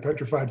superintendent at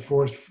Petrified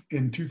Forest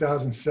in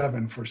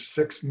 2007 for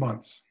 6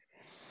 months.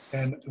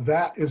 And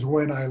that is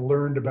when I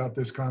learned about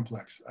this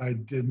complex. I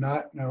did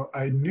not know,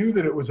 I knew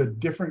that it was a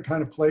different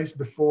kind of place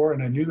before,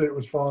 and I knew that it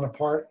was falling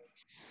apart,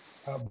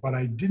 but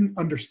I didn't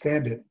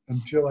understand it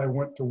until I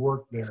went to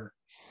work there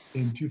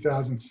in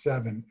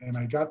 2007. And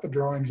I got the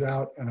drawings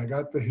out, and I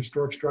got the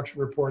historic structure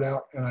report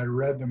out, and I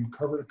read them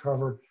cover to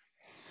cover.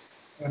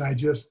 And I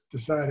just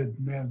decided,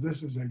 man,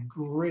 this is a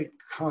great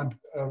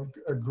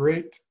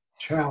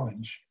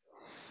challenge.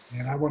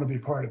 and I want to be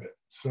part of it.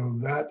 So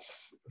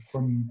that's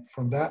from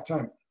that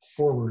time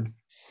forward.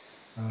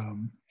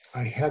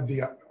 I had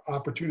the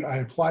opportunity. I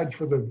applied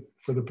for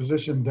the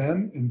position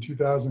then in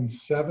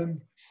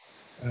 2007.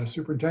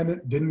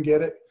 Superintendent, didn't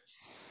get it.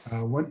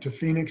 Went to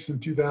Phoenix in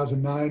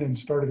 2009 and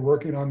started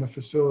working on the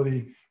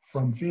facility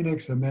from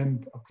Phoenix, and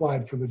then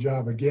applied for the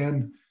job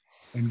again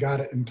and got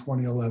it in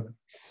 2011.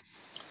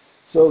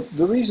 So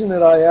the reason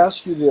that I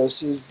ask you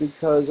this is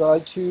because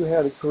I too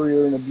had a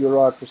career in a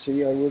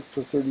bureaucracy. I worked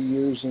for 30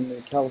 years in the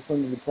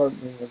California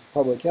Department of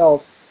Public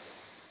Health,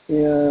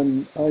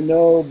 and I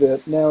know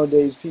that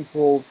nowadays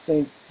people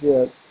think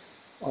that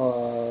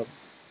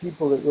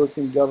people that work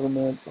in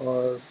government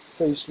are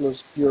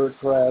faceless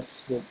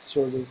bureaucrats that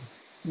sort of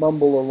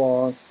mumble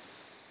along.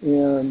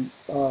 And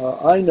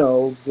I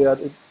know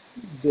that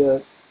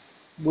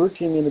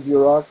working in a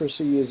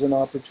bureaucracy is an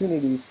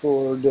opportunity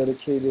for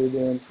dedicated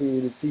and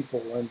creative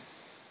people. And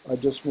I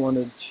just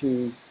wanted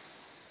to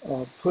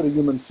put a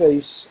human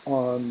face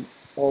on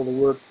all the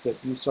work that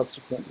you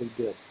subsequently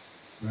did.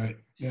 Right.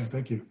 Yeah.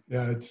 Thank you.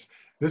 Yeah.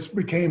 This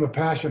became a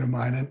passion of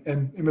mine,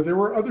 and you know, there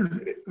were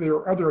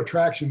other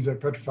attractions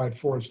at Petrified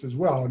Forest as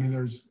well. I mean,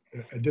 there's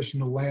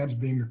additional lands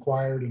being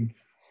acquired and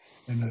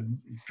a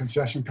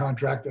concession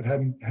contract that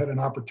hadn't had an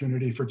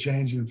opportunity for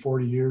change in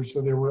 40 years.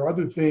 So there were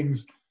other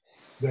things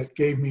that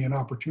gave me an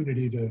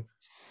opportunity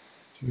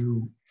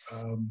to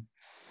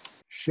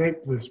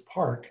shape this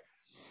park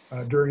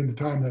during the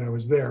time that I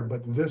was there.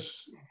 But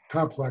this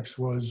complex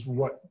was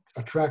what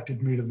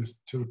attracted me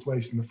to the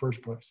place in the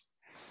first place.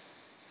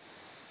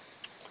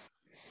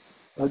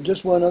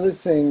 Just one other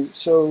thing.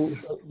 So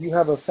you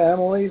have a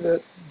family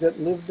that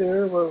lived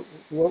there.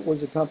 What was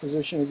the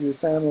composition of your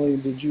family?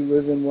 Did you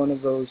live in one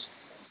of those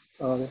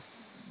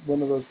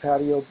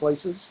patio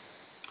places?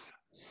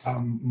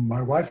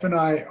 My wife and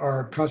I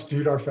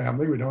constitute our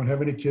family. We don't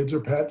have any kids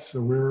or pets,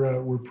 so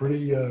we're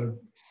pretty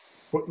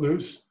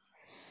footloose.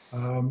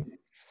 I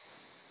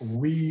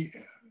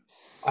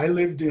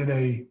lived in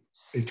a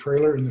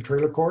trailer in the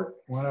trailer court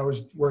when I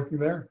was working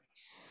there.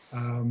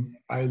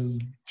 I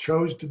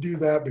chose to do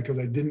that because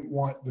I didn't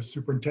want the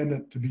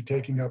superintendent to be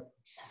taking up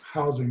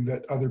housing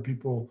that other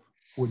people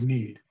would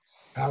need.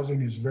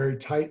 Housing is very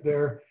tight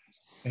there,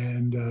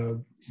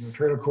 and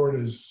trailer court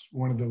is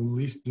one of the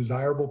least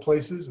desirable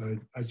places.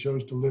 I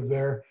chose to live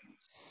there,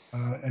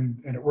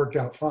 and it worked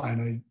out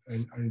fine. I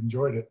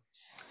enjoyed it,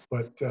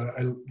 but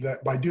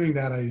by doing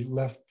that, I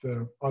left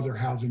the other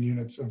housing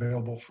units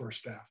available for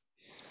staff.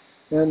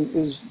 And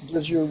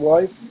did your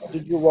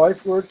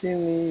wife work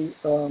in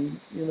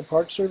the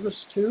Park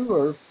Service too,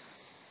 or?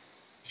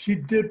 She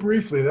did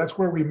briefly. That's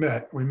where we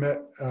met. We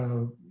met.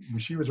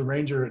 She was a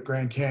ranger at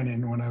Grand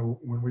Canyon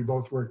when we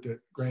both worked at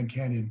Grand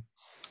Canyon.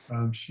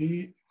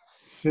 She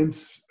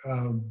since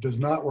does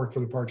not work for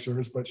the Park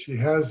Service, but she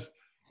has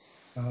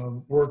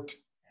worked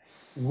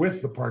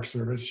with the Park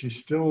Service. She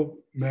still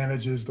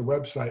manages the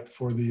website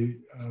for the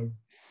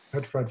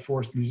Petrified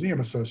Forest Museum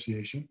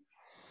Association.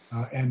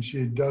 And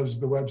she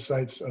does the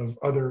websites of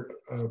other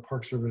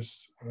Park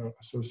Service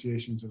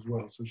associations as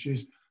well. So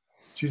she's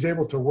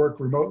able to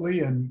work remotely,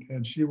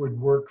 and she would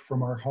work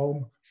from our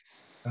home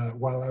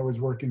while I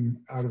was working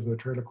out of the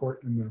trailer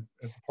court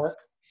at the park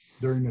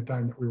during the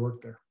time that we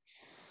worked there.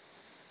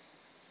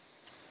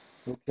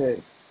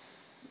 Okay,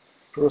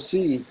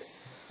 proceed.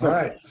 All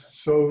right.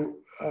 So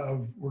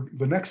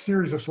the next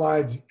series of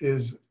slides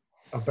is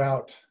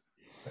about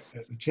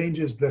the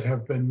changes that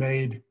have been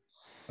made,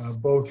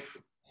 both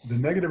the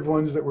negative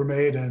ones that were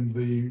made and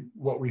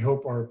what we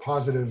hope are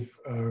positive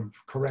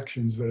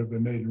corrections that have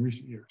been made in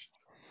recent years.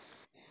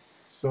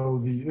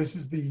 So this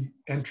is the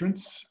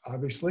entrance,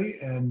 obviously,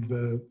 and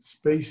the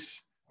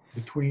space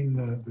between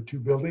the two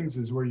buildings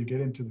is where you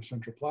get into the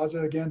Central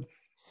Plaza again.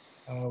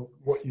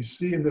 What you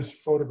see in this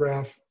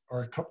photograph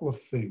are a couple of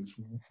things.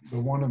 The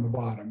one on the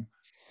bottom,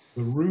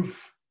 the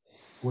roof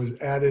was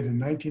added in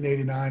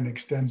 1989,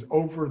 extends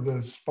over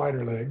the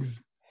spider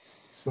legs.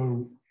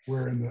 So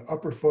where in the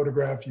upper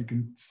photograph, you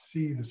can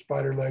see the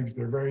spider legs,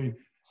 they're very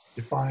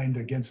defined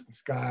against the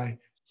sky.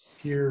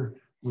 Here,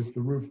 with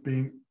the roof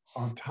being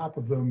on top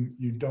of them,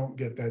 you don't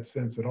get that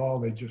sense at all.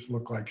 They just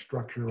look like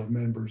structural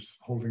members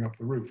holding up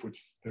the roof,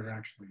 which they're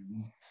actually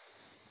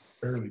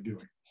barely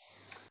doing.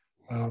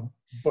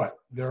 But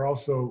they're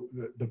also,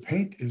 the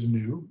paint is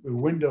new. The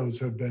windows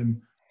have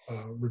been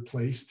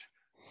replaced.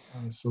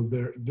 So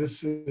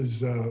this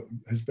has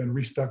been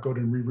restuccoed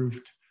and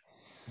re-roofed.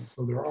 And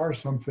so there are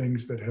some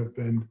things that have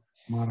been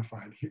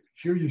modified.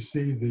 Here you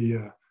see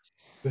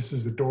this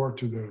is the door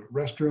to the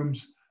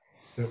restrooms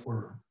that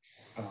were,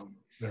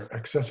 they're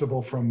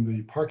accessible from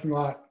the parking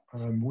lot.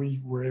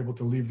 We were able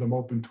to leave them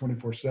open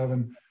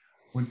 24/7.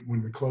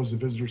 When we close the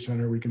visitor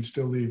center, we can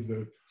still leave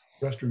the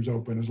restrooms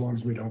open as long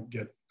as we don't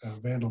get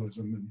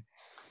vandalism, and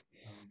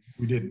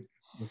we didn't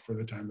for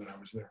the time that I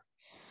was there.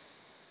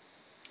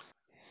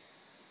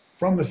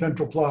 From the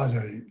Central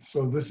Plaza,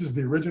 so this is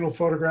the original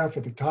photograph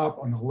at the top.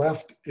 On the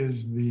left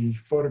is the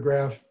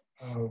photograph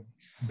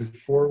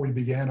before we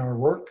began our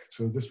work.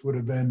 So this would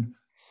have been,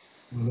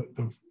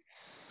 the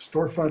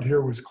storefront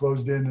here was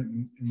closed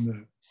in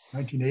the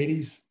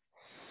 1980s.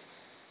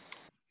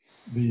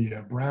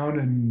 The brown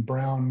and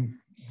brown,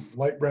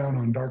 light brown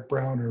on dark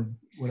brown or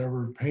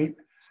whatever paint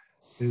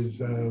was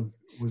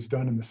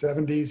done in the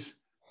 70s.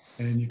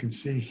 And you can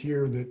see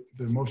here that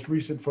the most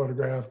recent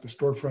photograph, the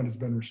storefront has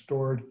been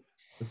restored.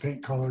 The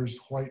paint colors,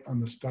 white on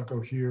the stucco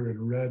here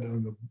and red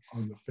on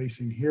the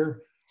facing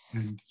here,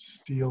 and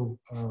steel,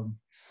 kind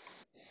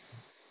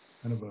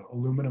of an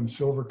aluminum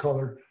silver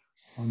color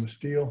on the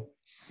steel.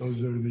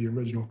 Those are the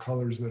original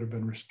colors that have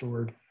been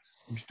restored.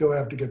 We still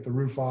have to get the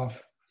roof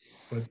off,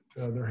 but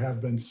there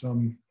have been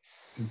some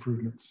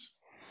improvements,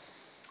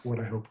 what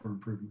I hope are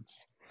improvements.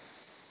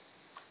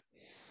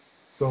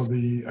 So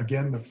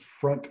again, the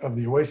front of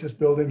the Oasis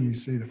building, you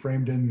see the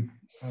framed in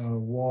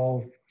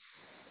wall.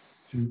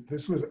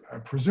 This was, I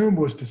presume,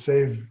 was to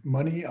save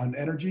money on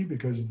energy,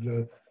 because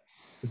the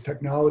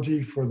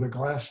technology for the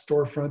glass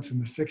storefronts in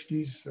the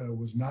 60s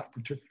was not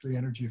particularly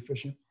energy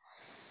efficient.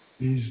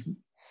 This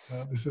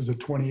is a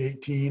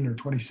 2018 or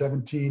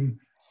 2017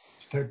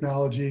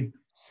 technology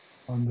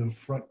on the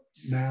front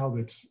now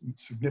that's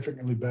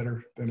significantly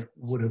better than it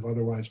would have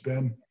otherwise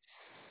been,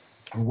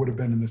 or would have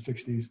been in the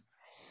 60s.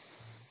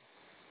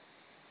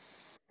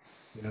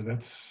 Yeah,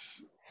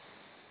 that's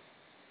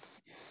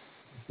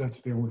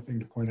the only thing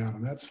to point out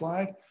on that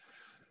slide.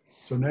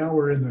 So now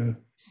we're in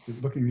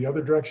looking the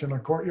other direction on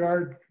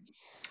courtyard,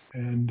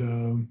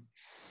 and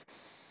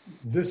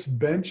this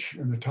bench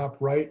in the top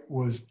right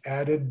was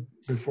added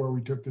before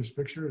we took this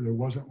picture. There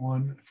wasn't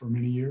one for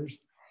many years.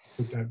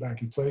 Put that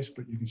back in place,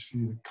 but you can see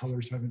the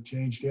colors haven't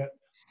changed yet.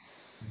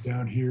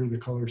 Down here, the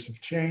colors have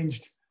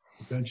changed.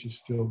 The bench is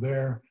still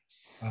there.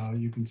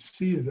 You can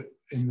see that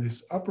in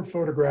this upper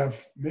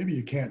photograph, maybe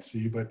you can't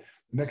see, but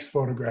the next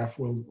photograph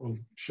will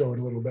show it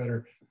a little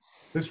better.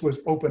 This was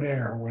open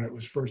air when it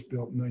was first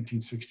built in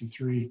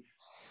 1963.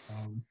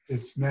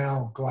 It's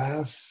now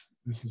glass.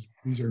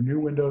 These are new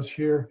windows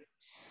here.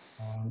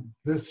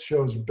 This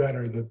shows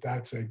better that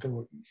that's a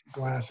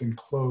glass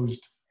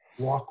enclosed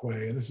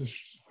walkway. And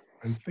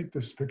I think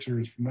this picture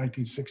is from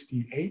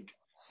 1968.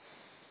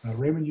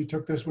 Raymond, you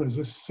took this one. Is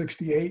this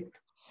 68?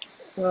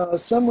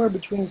 Somewhere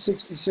between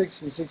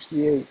 66 and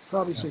 68,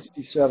 probably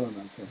 67,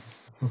 I think.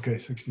 Okay,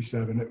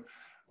 67.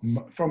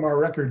 From our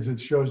records, it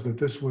shows that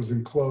this was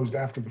enclosed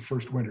after the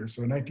first winter.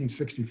 So in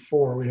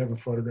 1964, we have a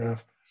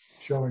photograph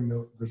showing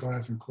the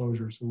glass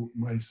enclosure. So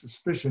my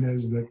suspicion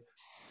is that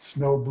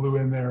snow blew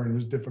in there and it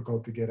was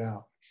difficult to get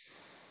out.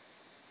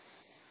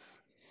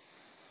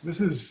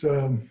 This is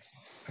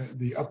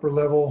the upper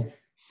level,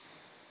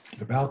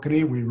 the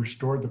balcony. We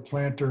restored the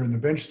planter and the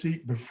bench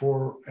seat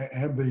before,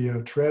 and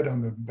the tread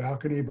on the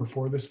balcony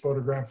before this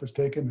photograph was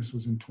taken. This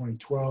was in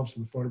 2012, so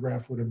the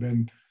photograph would have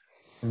been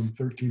from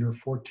 13 or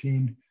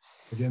 14.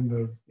 Again,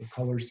 the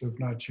colors have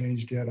not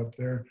changed yet up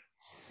there.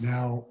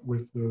 Now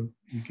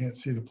you can't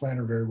see the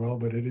planter very well,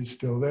 but it is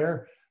still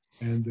there,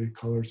 and the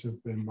colors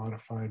have been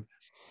modified.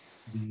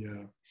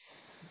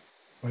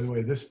 By the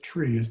way, this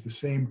tree is the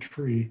same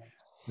tree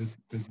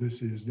that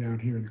this is down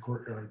here in the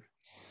courtyard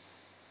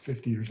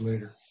 50 years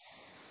later.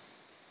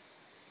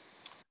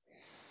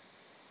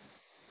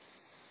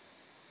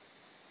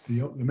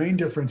 The main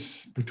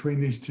difference between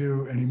these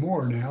two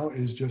anymore now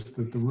is just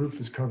that the roof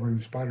is covering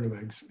the spider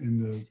legs in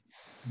the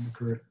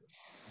current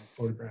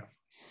photograph.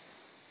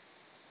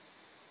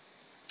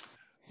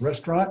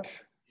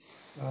 Restaurant.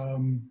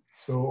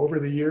 So over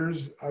the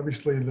years,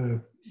 obviously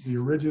the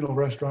original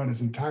restaurant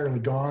is entirely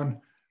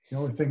gone. The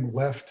only thing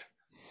left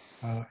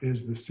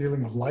is the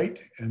ceiling of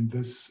light, and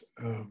this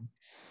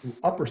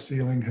upper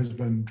ceiling has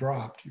been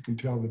dropped. You can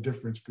tell the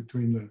difference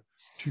between the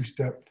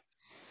two-step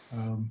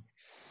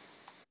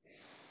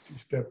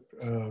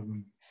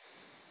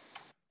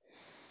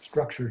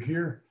structure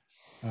here,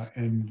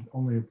 and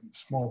only a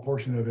small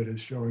portion of it is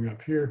showing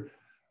up here.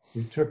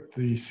 We took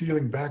the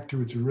ceiling back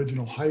to its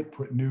original height,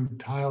 put new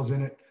tiles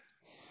in it.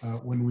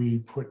 When we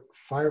put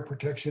fire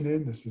protection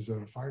in, this is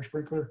a fire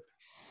sprinkler,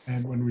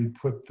 and when we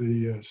put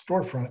the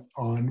storefront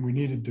on, we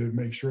needed to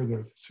make sure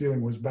the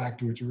ceiling was back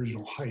to its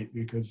original height,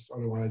 because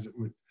otherwise it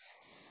would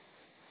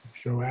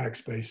show attic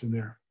space in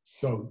there.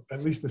 So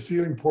at least the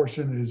ceiling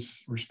portion is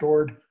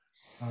restored.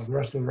 The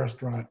rest of the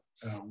restaurant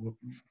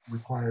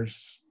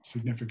requires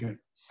significant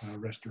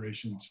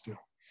restoration still.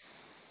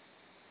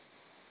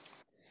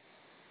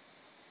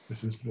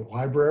 This is the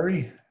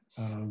library.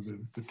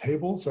 The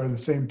tables are the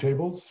same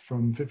tables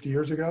from 50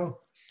 years ago.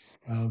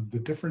 The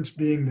difference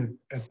being that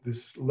at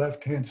this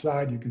left-hand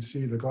side, you can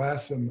see the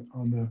glass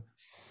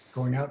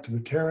going out to the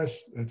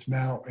terrace. That's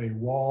now a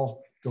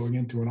wall going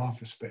into an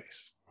office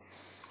space.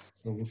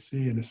 So we'll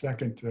see in a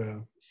second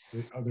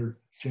the other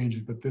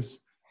changes, but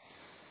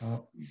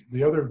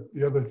the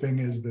other thing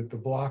is that the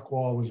block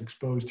wall was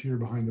exposed here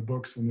behind the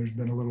books, and there's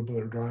been a little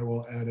bit of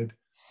drywall added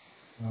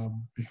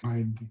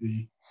behind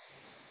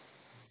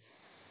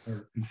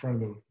or in front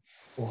of the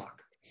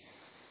block.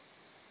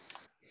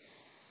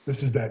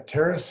 This is that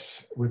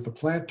terrace with the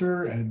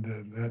planter, and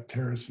that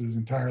terrace is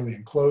entirely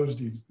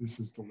enclosed. This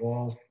is the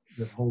wall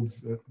that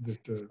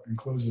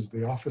encloses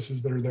the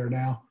offices that are there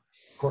now.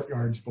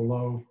 Courtyards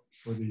below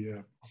for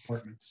the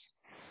apartments.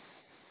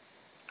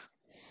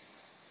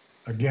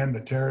 Again, the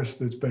terrace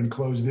that's been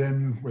closed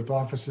in with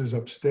offices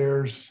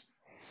upstairs.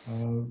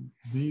 I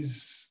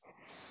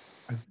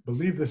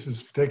believe this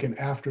is taken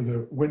after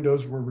the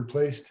windows were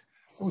replaced.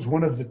 It was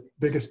one of the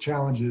biggest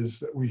challenges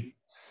that we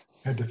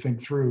had to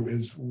think through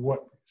is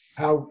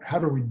how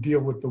do we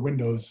deal with the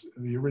windows,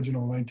 the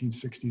original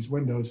 1960s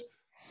windows.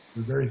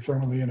 They're very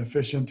thermally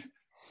inefficient.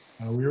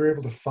 We were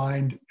able to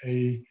find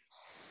a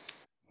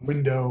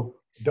window,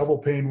 double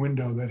pane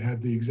window that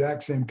had the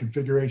exact same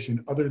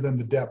configuration other than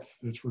the depth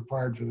that's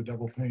required for the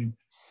double pane.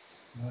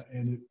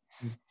 And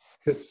it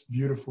fits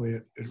beautifully.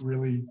 It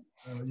really,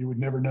 you would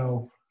never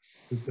know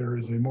that there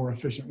is a more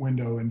efficient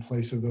window in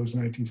place of those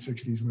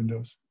 1960s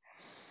windows.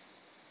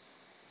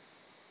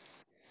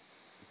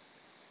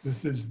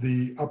 This is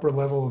the upper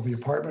level of the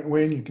apartment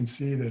wing. You can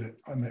see that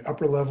on the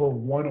upper level,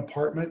 one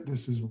apartment,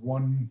 this is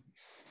one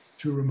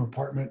two-room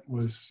apartment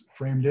was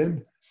framed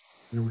in.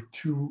 There were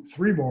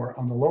three more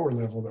on the lower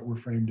level that were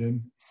framed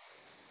in.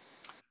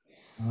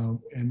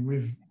 And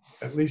we've,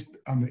 at least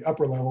on the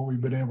upper level,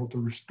 we've been able to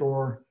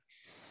restore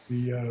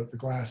the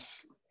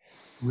glass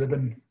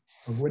ribbon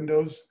of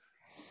windows.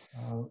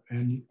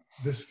 And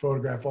this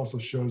photograph also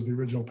shows the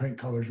original paint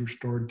colors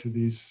restored to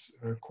these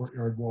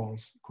courtyard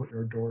walls,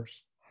 courtyard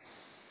doors.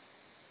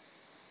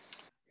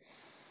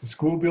 The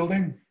school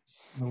building,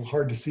 a little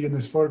hard to see in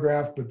this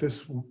photograph, but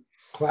this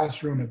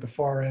classroom at the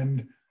far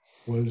end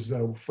was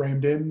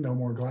framed in, no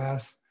more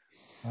glass.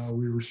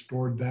 We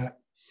restored that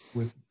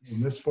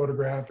in this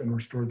photograph and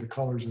restored the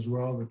colors as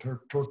well, the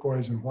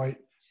turquoise and white.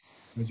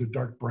 There's a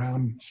dark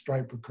brown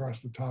stripe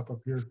across the top up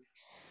here.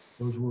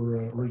 Those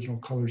were original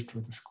colors for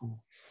the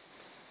school.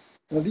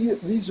 Now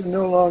these are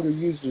no longer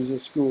used as a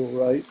school,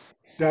 right?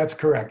 That's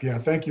correct. Yeah,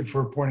 thank you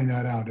for pointing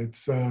that out.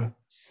 It's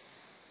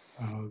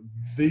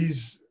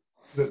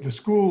the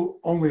school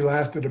only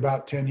lasted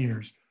about 10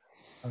 years.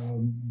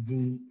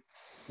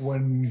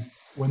 When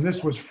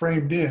this was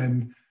framed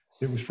in,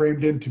 it was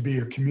framed in to be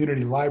a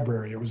community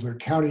library. It was a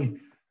county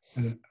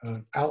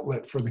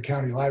outlet for the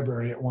county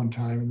library at one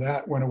time, and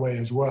that went away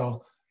as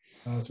well.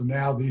 So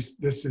now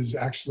this is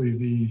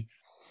actually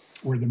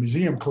where the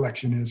museum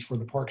collection is for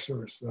the Park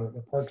Service.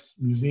 The Parks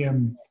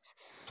Museum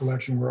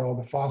collection, where all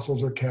the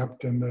fossils are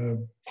kept and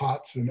the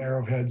pots and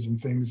arrowheads and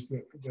things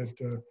that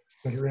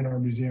are in our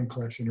museum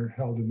collection are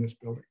held in this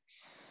building.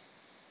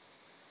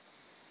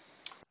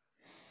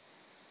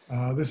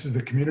 This is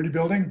the community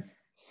building.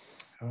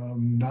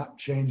 Not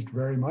changed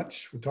very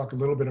much. We'll talk a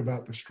little bit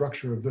about the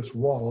structure of this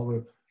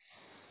wall.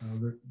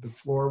 The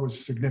floor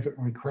was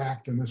significantly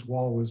cracked and this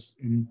wall was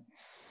in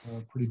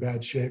pretty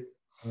bad shape.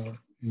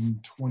 In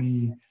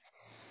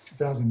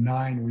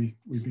 2009, we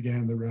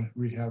began the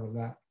rehab of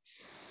that.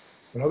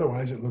 But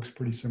otherwise, it looks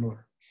pretty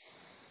similar.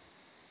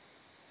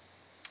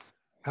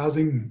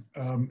 Housing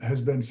has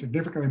been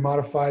significantly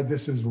modified.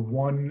 This is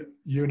one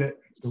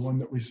unit, the one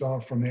that we saw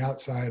from the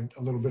outside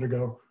a little bit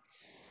ago,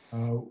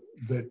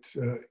 that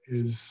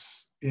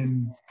is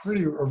in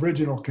pretty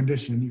original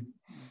condition.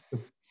 The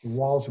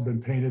walls have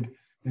been painted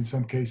in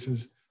some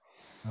cases.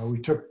 We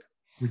took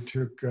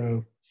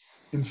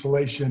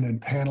insulation and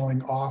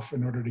paneling off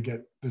in order to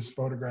get this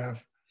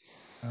photograph.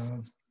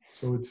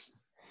 So it's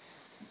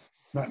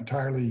not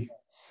entirely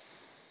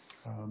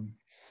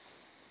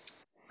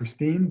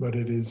pristine, but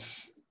it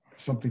is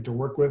something to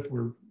work with.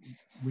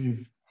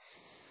 We've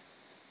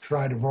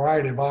tried a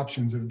variety of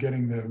options of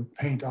getting the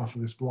paint off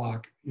of this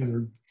block,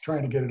 either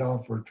trying to get it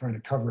off or trying to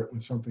cover it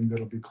with something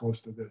that'll be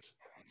close to this.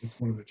 It's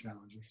one of the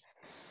challenges.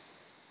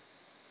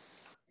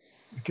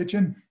 The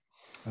kitchen,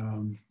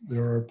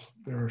 there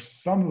are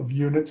some of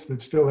units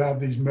that still have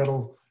these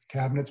metal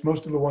cabinets.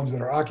 Most of the ones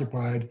that are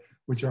occupied,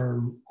 which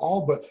are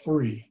all but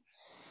 3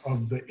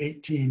 of the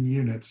 18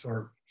 units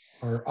are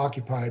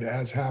occupied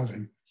as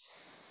housing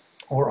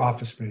or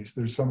office space.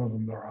 There's some of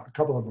them, a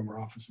couple of them are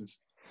offices,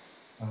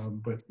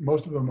 but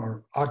most of them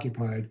are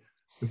occupied.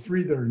 The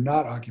 3 that are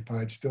not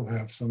occupied still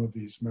have some of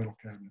these metal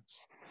cabinets.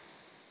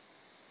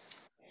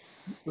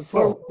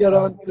 Before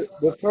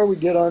we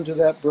get on to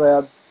that,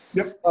 Brad.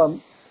 Yep.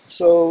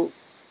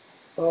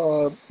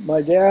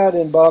 My dad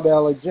and Bob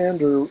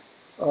Alexander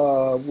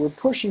were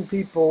pushing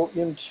people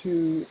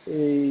into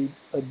a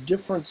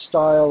different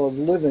style of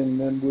living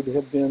than would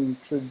have been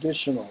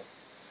traditional.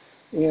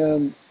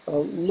 And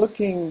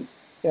looking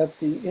at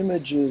the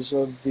images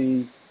of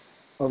the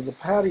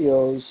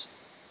patios,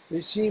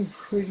 they seem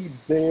pretty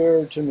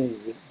bare to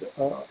me.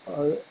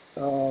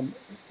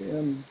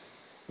 And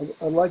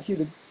I'd like you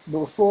to,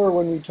 before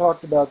when we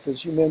talked about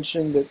this, you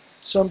mentioned that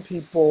some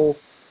people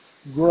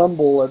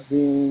grumble at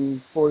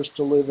being forced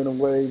to live in a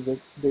way that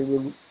they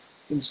would,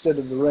 instead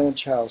of the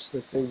ranch house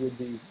that they would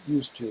be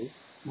used to.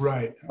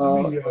 Right.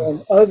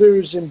 And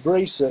others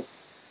embrace it.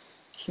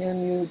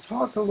 Can you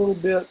talk a little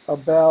bit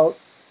about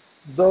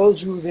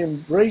those who've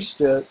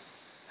embraced it?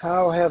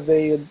 How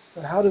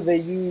do they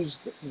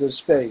use the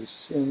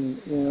space,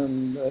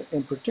 and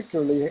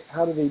particularly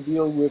how do they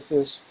deal with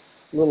this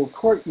little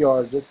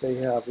courtyard that they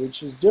have,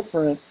 which is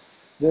different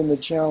than the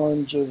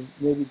challenge of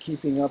maybe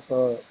keeping up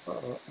a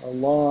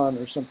lawn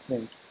or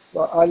something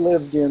Well, I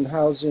lived in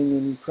housing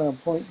in Crown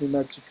Point, New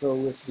Mexico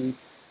with the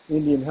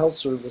Indian Health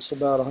Service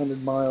about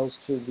 100 miles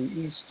to the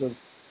east of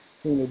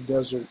Painted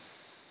Desert.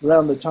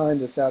 Around the time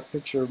that that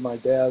picture of my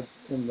dad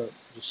in the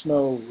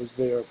snow was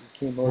there, we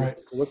came over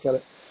Right. to look at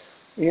it.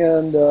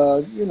 And,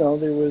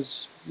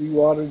 we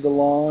watered the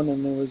lawn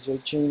and there was a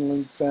chain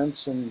link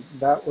fence, and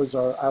that was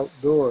our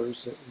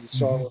outdoors that we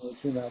saw Hmm. when we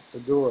came out the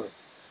door.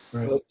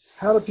 Right. But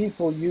how do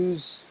people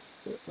use,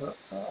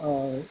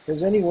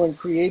 has anyone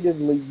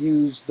creatively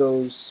used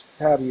those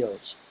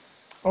patios?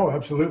 Oh,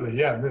 absolutely.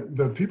 Yeah.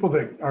 The people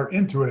that are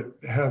into it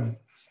have,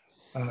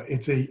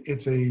 it's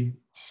a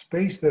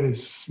space that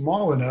is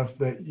small enough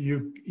that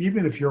you,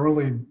 even if you're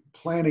only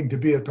planning to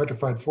be at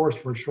Petrified Forest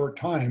for a short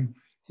time,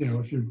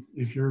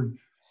 if your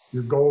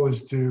goal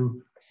is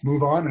to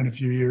move on in a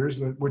few years,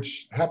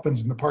 which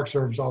happens in the Park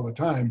Service all the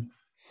time,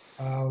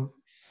 uh,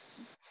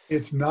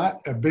 it's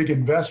not a big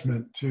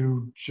investment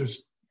to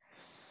just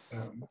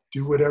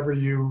do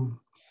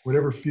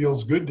whatever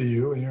feels good to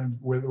you, and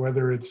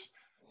whether it's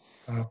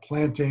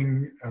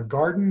planting a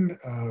garden,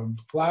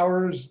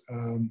 flowers,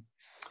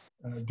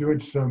 doing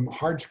some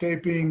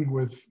hardscaping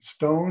with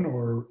stone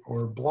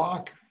or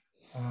block.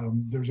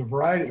 There's a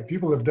variety of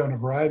people have done a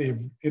variety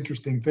of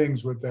interesting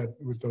things with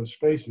those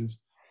spaces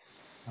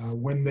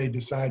when they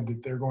decide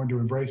that they're going to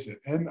embrace it.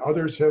 And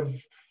others have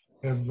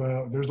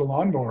there's a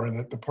lawnmower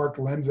that the park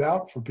lends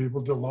out for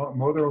people to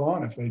mow their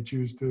lawn if they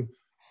choose to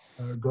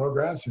grow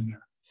grass in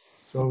there.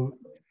 So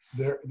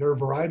there are a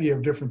variety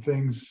of different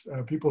things.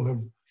 People have,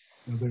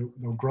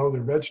 they'll grow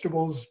their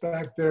vegetables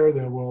back there.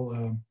 They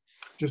will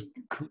just,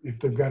 if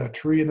they've got a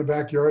tree in the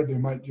backyard, they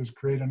might just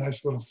create a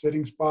nice little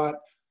sitting spot.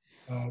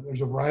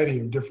 There's a variety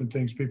of different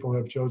things people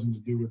have chosen to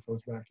do with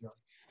those backyards.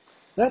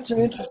 That's an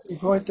It's, interesting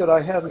point that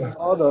I hadn't yeah,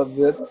 thought of,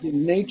 that the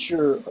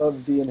nature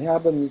of the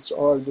inhabitants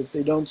are that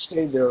they don't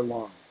stay there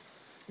long.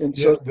 And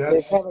yeah, so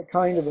they have a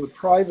kind of a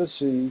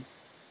privacy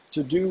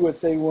to do what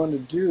they want to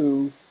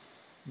do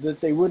that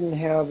they wouldn't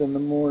have in the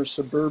more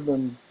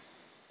suburban,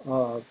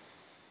 uh,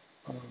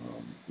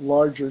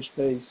 larger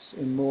space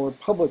and more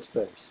public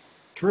space.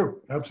 true.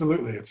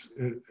 Absolutely.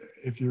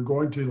 If you're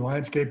going to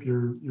landscape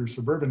your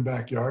suburban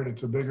backyard,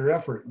 it's a bigger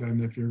effort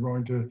than if you're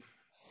going to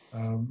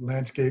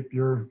landscape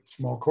your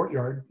small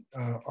courtyard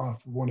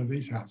off of one of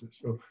these houses.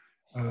 So,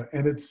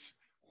 and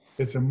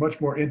it's a much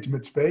more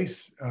intimate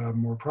space,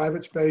 more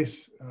private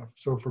space.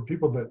 So for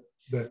people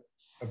that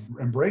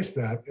embrace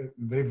that,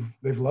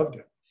 they've loved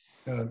it.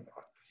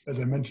 As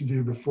I mentioned to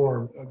you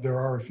before, there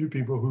are a few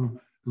people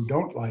who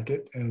don't like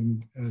it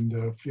and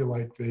feel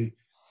like they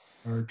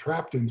are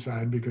trapped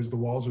inside because the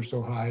walls are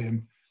so high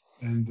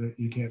and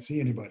you can't see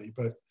anybody.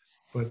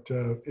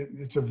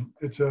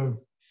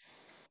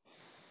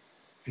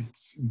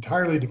 It's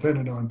entirely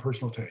dependent on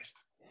personal taste.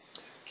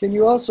 Can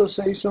you also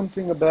say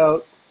something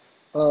about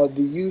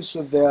the use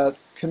of that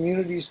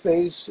community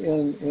space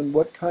and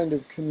what kind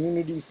of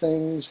community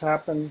things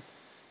happen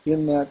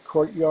in that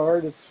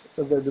courtyard, if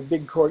there's a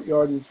big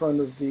courtyard in front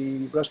of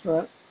the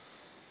restaurant?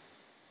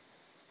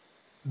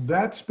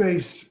 That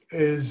space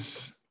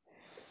is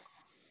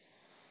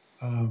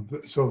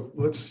so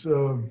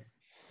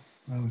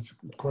well, it's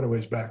quite a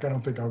ways back. I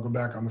don't think I'll go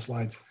back on the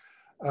slides.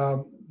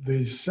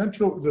 The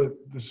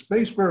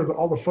space where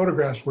all the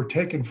photographs were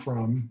taken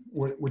from,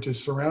 which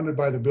is surrounded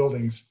by the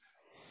buildings,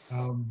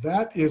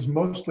 that is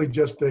mostly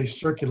just a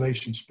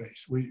circulation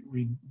space.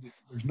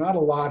 There's not a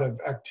lot of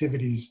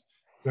activities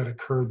that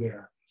occur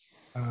there.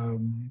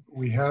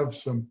 We have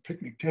some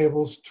picnic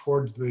tables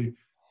toward the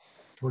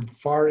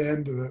far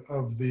end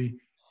of the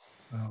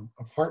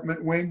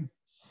apartment wing,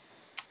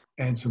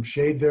 and some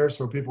shade there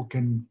so people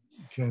can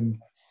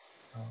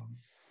um,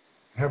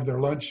 have their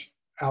lunch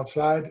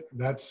outside.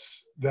 That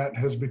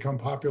has become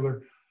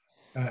popular.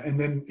 And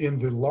then in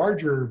the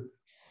larger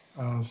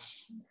uh,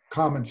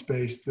 common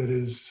space that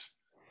is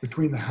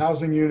between the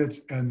housing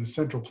units and the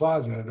central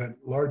plaza, that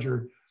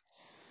larger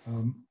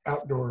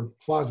outdoor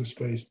plaza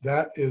space,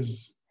 that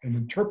is an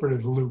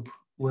interpretive loop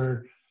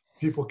where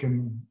people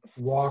can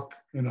walk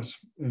in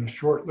a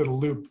short little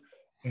loop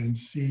and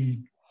see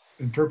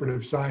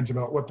interpretive signs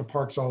about what the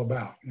park's all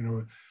about.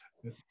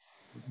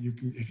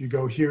 If you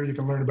go here, you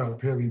can learn about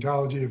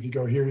paleontology. If you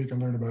go here, you can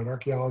learn about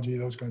archaeology,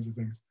 those kinds of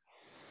things.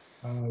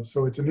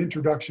 So it's an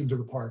introduction to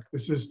the park.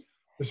 This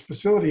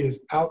facility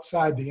is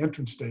outside the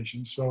entrance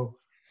station. So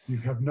you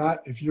have not,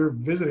 if you're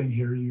visiting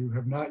here, you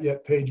have not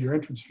yet paid your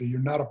entrance fee. You're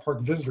not a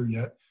park visitor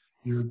yet.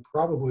 You're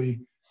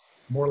probably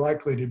more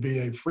likely to be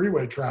a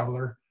freeway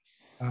traveler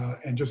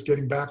and just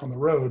getting back on the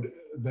road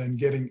than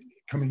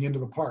coming into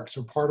the park.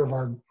 So part of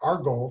our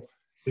goal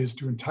is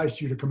to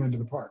entice you to come into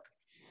the park.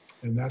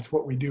 And that's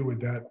what we do with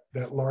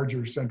that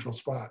larger central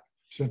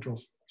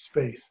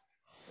space,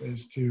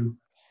 is to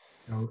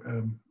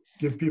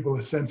give people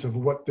a sense of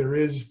what there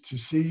is to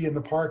see in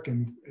the park.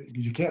 And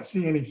you can't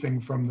see anything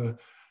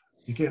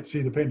you can't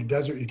see the Painted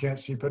Desert, you can't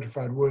see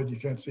Petrified Wood, you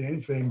can't see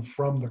anything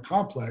from the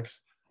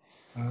complex.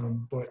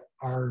 But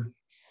our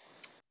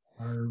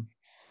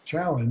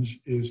challenge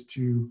is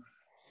to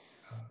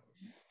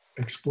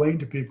explain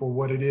to people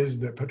what it is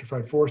that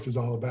Petrified Forest is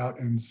all about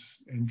and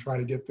try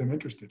to get them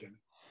interested in it.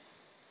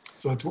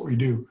 So that's what we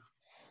do.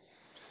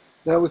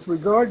 Now, with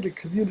regard to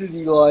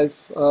community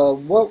life,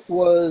 what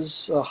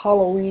was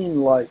Halloween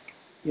like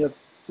at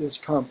this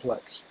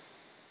complex?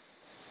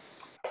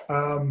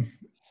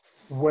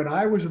 When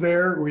I was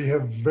there, we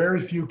have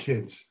very few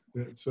kids.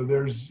 So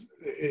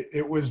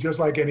it was just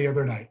like any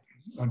other night,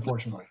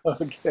 unfortunately.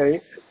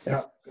 Okay.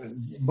 Yeah,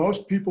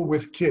 most people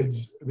with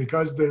kids,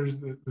 because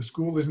the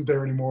school isn't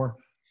there anymore,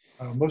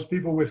 most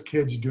people with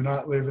kids do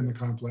not live in the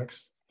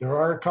complex. There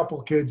are a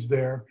couple kids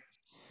there,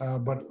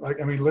 but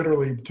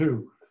literally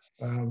two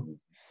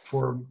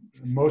for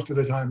most of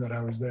the time that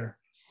I was there.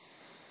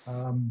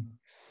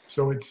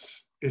 So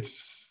it's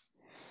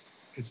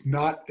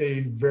not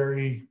a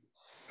very,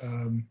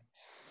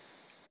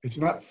 it's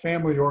not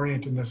family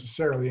oriented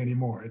necessarily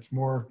anymore. It's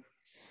more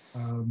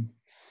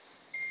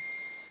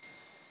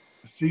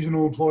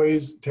seasonal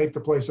employees take the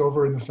place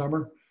over in the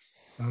summer.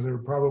 There are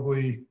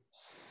probably,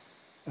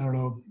 I don't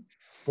know,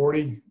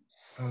 40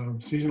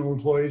 seasonal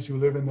employees who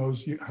live in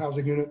those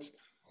housing units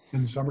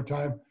in the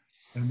summertime.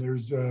 And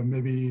there's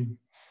maybe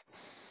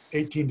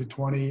 18 to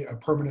 20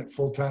 permanent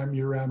full-time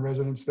year-round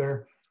residents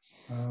there.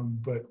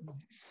 But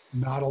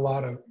not a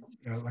lot of,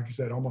 like I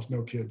said, almost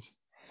no kids.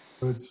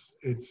 So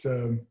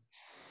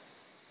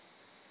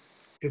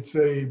it's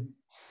a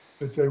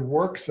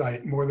work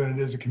site more than it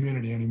is a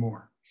community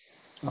anymore.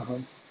 Uh-huh.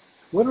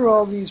 What are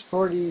all these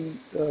 40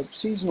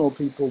 seasonal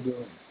people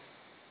doing?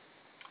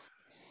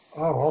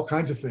 Oh, all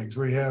kinds of things.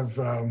 We have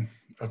a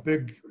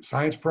big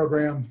science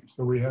program.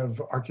 So we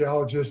have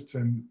archaeologists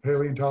and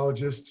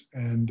paleontologists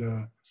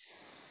and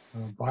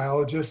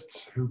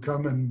biologists who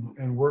come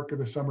and work in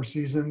the summer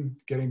season,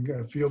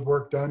 getting field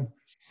work done.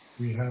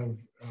 We have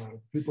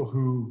people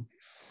who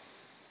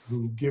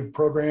give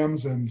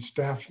programs and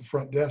staff the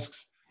front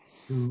desks,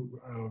 who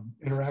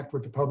interact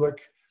with the public.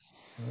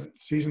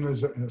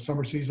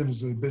 Summer season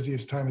is the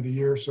busiest time of the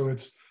year, so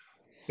it's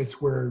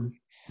where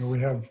we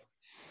have.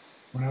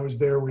 When I was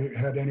there, we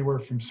had anywhere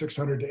from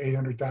 600 to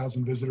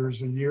 800,000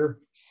 visitors a year,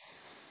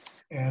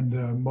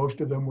 and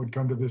most of them would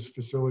come to this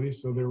facility.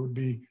 So there would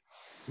be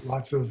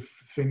lots of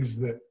things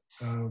that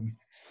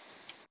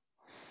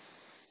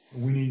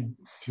we need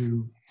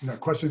to,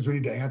 questions we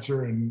need to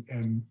answer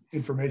and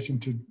information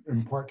to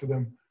impart to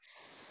them.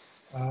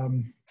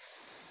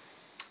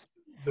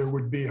 There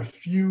would be a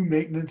few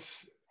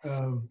maintenance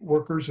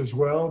workers as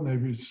well,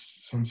 maybe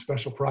some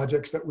special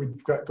projects that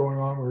we've got going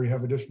on where we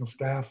have additional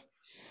staff.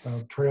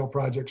 Trail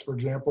projects, for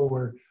example,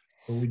 where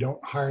we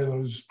don't hire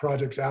those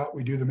projects out,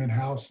 we do them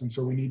in-house, and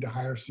so we need to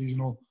hire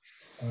seasonal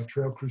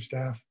trail crew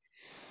staff.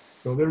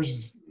 So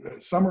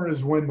summer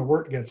is when the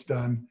work gets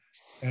done,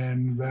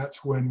 and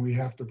that's when we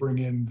have to bring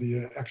in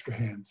the extra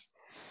hands.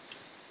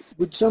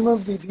 Would some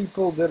of the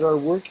people that are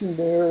working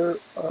there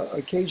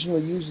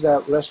occasionally use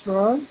that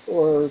restaurant,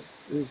 or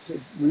is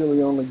it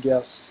really only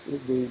guests,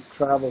 the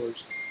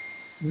travelers?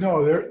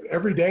 No,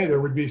 every day there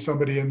would be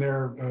somebody in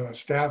there,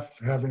 staff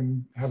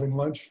having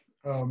lunch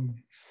in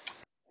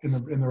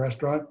the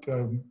restaurant.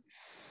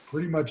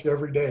 Pretty much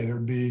every day there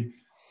would be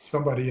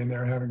somebody in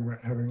there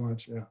having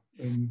lunch. Yeah,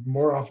 and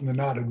more often than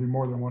not, it'd be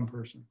more than one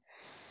person.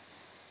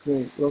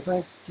 Great. Well,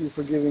 thank you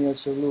for giving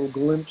us a little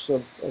glimpse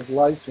of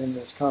life in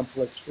this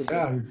complex for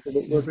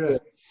you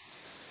bet.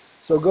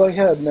 So go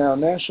ahead now,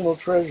 National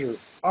Treasure.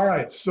 All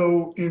right.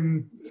 So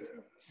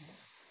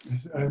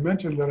I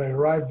mentioned that I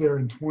arrived there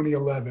in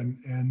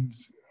 2011 and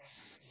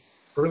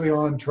early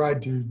on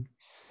tried to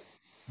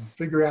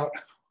figure out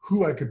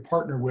who I could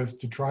partner with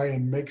to try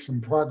and make some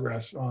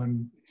progress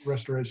on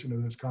restoration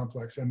of this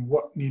complex and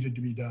what needed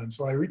to be done.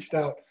 So I reached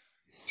out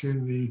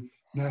to the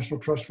National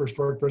Trust for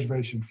Historic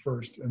Preservation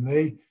first, and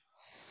they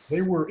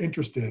were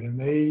interested, and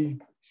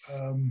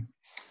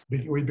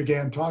we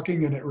began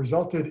talking, and it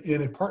resulted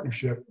in a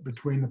partnership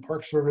between the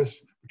Park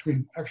Service,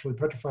 between actually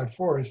Petrified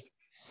Forest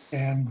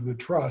and the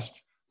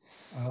Trust.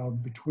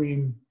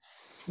 Between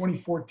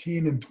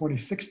 2014 and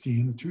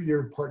 2016, a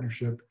 2-year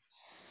partnership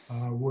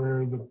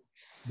where the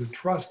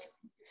Trust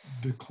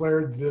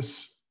declared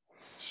this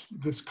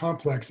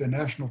complex a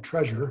national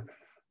treasure.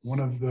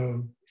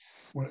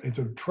 It's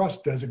a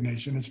trust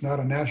designation. It's not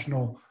a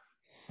national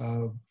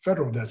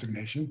federal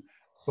designation,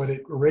 but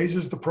it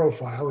raises the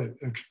profile. It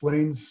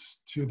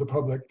explains to the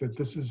public that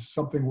this is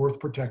something worth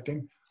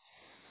protecting.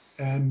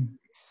 And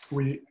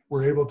we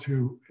were able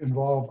to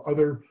involve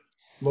other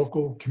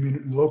local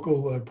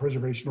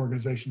preservation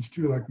organizations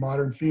too, like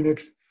Modern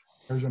Phoenix,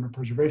 Arizona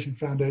Preservation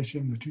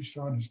Foundation, the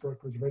Tucson Historic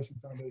Preservation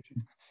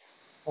Foundation.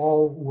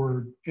 All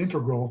were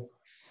integral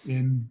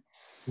in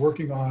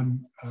working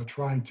on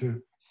trying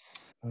to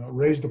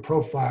raise the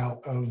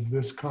profile of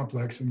this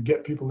complex and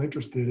get people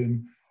interested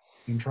in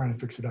trying to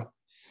fix it up.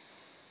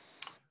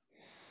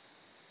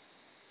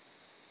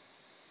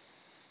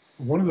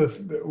 One of the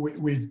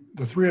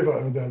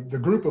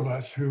group of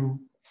us who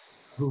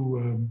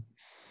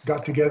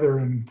got together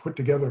and put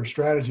together a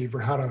strategy for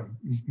how to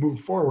move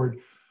forward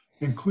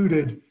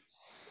included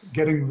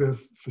getting the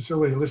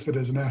facility listed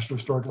as a National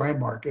Historic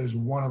Landmark as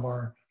one of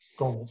our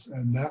goals.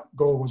 And that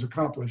goal was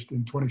accomplished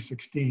in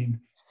 2016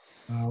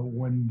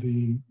 when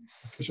the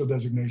official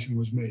designation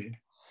was made.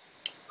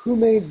 Who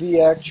made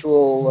the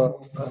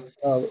actual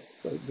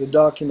the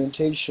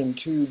documentation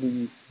to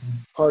the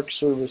Park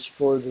Service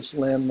for this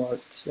landmark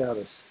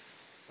status?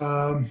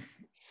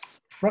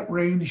 Front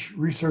Range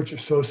Research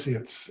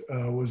Associates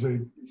was a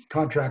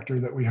contractor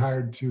that we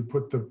hired to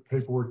put the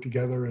paperwork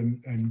together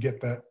and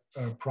get that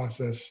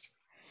process,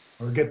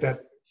 or get that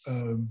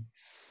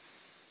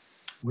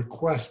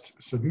request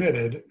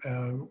submitted,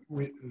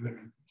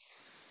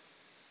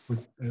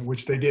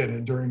 which they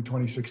did during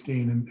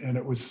 2016, and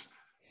it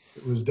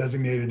was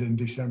designated in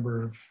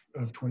December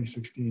of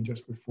 2016,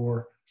 just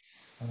before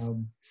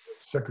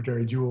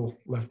Secretary Jewell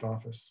left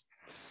office.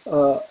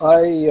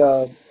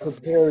 I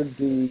prepared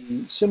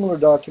the similar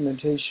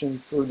documentation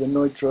for the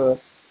Neutra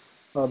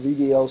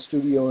VDL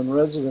studio and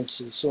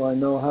residences, so I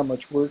know how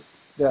much work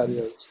that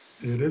is.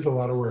 It is a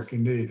lot of work,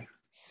 indeed.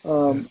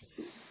 Yes.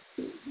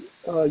 Yes.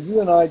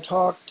 You and I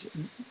talked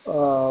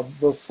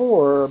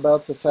before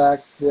about the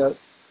fact that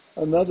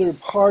another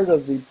part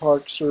of the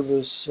Park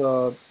Service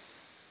a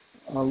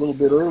little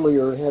bit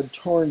earlier had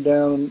torn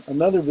down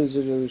another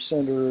visitor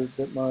center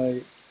that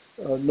my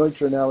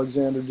Neutra and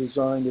Alexander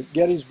designed at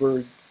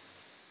Gettysburg.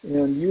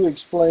 And you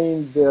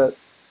explained that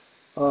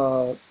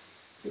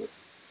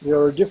there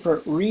are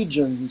different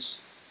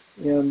regions,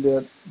 and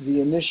that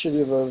the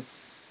initiative of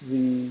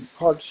the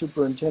park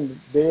superintendent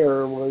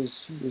there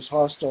was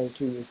hostile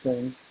to the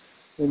thing,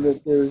 and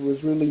that there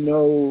was really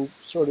no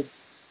sort of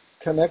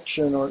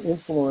connection or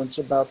influence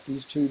about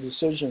these two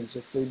decisions,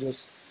 if they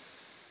just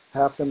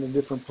happened in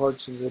different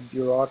parts of the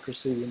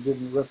bureaucracy and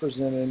didn't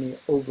represent any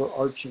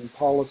overarching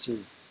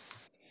policy.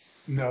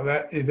 No,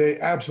 that they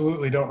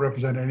absolutely don't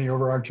represent any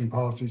overarching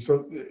policy.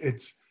 So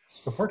it's,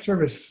 the Park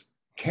Service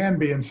can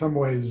be in some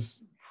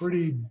ways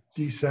pretty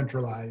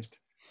decentralized,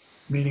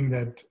 meaning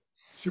that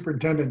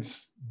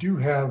superintendents do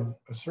have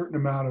a certain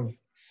amount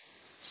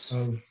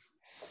of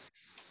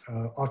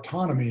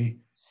autonomy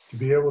to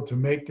be able to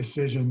make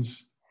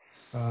decisions.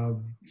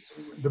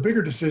 The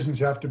bigger decisions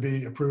have to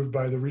be approved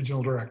by the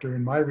regional director,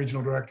 and my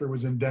regional director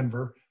was in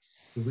Denver.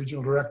 The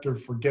regional director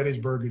for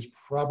Gettysburg is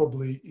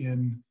probably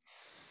in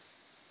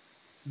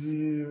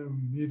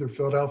either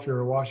Philadelphia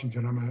or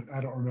Washington. I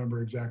don't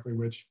remember exactly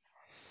which.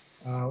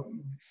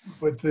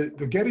 But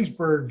the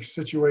Gettysburg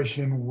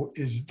situation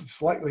is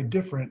slightly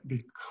different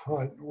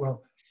because,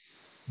 well,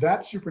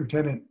 that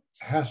superintendent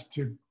has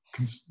to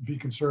be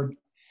concerned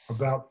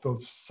about the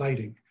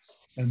siting.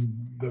 And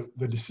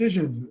the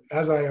decision,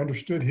 as I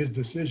understood his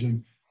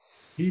decision,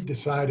 he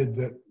decided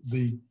that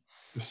the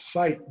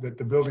site that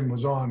the building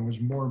was on was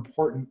more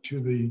important to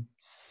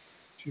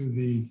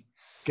the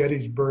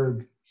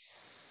Gettysburg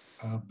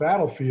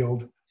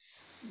battlefield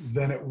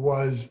than it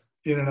was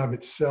in and of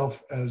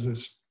itself as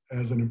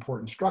an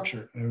important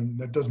structure. And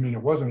that doesn't mean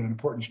it wasn't an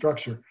important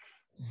structure,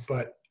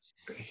 but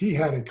he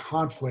had a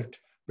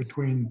conflict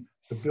between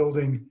the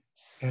building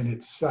and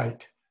its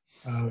site.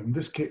 In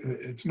this case,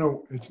 it's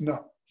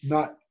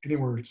not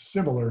anywhere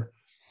similar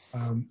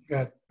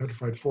at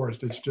Petrified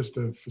Forest. It's just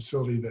a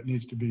facility that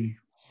needs to be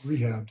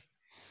rehabbed.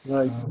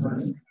 Right.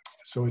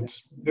 So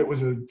it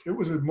was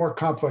a more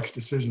complex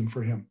decision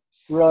for him.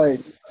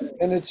 Right.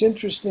 And it's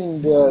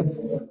interesting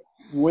that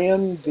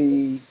when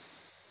the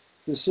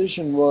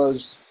decision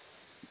was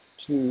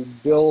to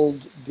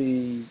build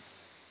the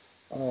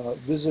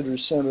visitor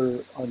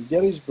center on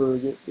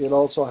Gettysburg, it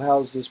also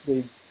housed this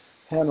big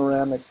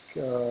panoramic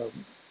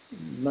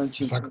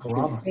 19th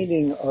century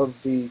painting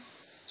of the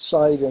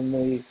site,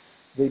 and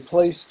they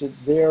placed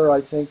it there,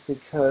 I think,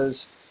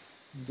 because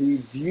the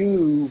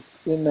view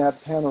in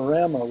that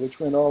panorama, which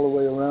went all the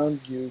way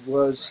around you,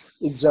 was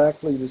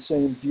exactly the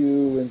same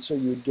view, and so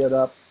you'd get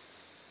up.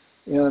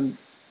 And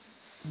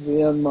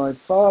then my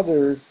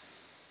father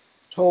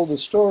told a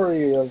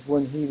story of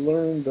when he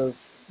learned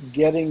of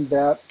getting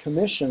that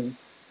commission.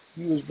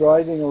 He was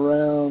driving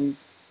around,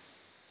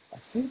 I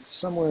think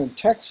somewhere in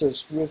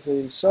Texas, with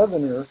a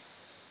Southerner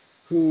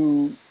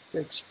who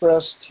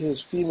expressed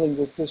his feeling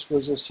that this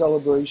was a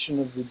celebration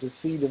of the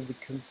defeat of the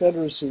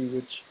Confederacy,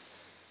 which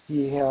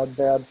he had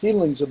bad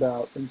feelings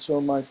about. And so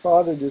my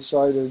father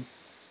decided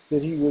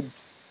that he would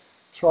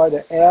try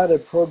to add a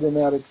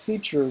programmatic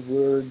feature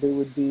where there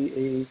would be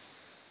a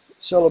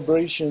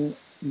celebration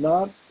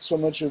not so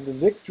much of the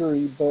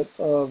victory, but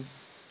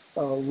of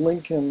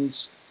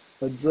Lincoln's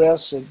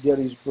address at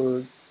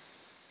Gettysburg,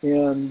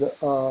 and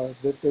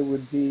that there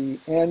would be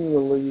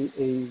annually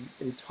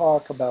a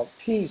talk about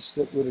peace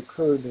that would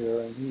occur there.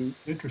 And he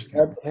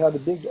had a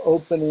big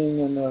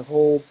opening and a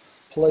whole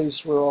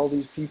place where all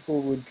these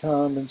people would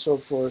come and so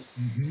forth.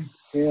 Mm-hmm.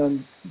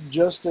 And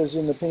just as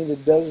in the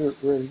Painted Desert,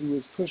 where he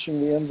was pushing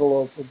the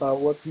envelope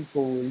about what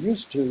people were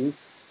used to,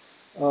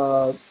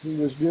 he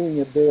was doing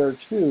it there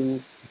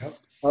too. Yep.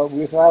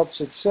 Without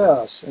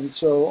success. And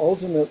so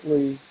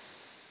ultimately,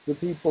 the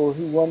people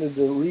who wanted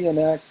to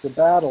reenact the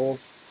battle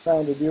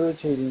found it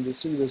irritating to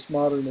see this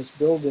modernist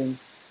building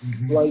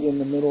Mm-hmm. right in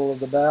the middle of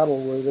the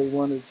battle, where they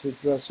wanted to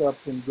dress up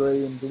in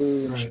gray and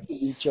blue and Right. shoot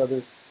each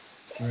other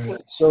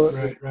Right. So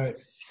Right. Right.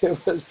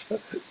 it was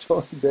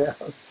torn down.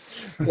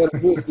 But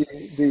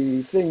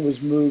the thing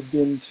was moved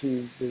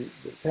into, the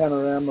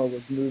panorama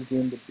was moved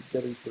into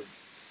Gettysburg.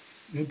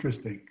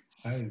 Interesting.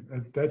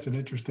 That's an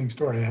interesting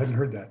story. I hadn't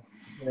heard that.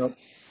 Yep.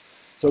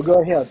 So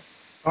go ahead.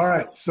 All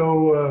right.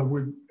 So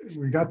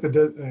we got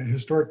the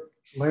historic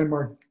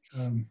landmark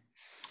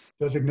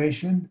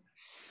designation.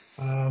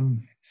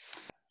 Um,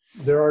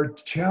 there are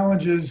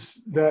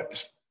challenges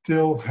that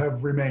still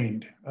have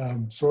remained.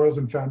 Soils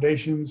and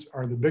foundations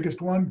are the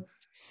biggest one.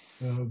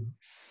 I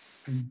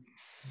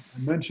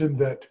mentioned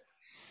that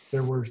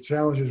there were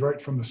challenges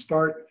right from the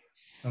start.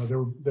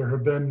 There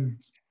have been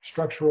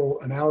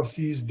structural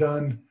analyses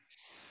done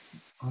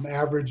on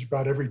average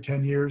about every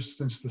 10 years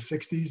since the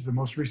 60s. The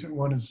most recent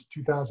one is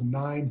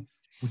 2009,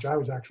 which I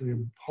was actually a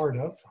part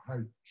of.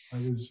 I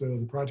was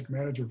the project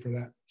manager for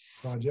that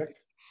project.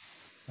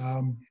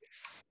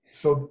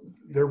 So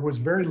there was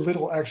very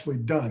little actually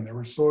done. There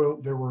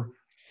were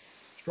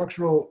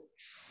structural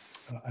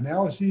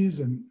analyses,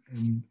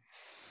 and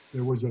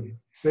there was a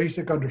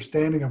basic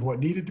understanding of what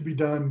needed to be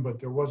done, but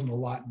there wasn't a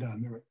lot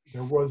done.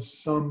 There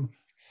was some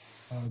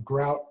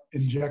grout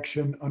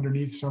injection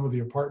underneath some of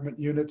the apartment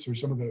units or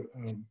some of the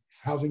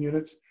housing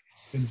units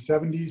in the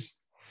 70s.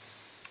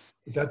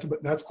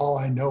 But that's all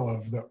I know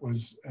of that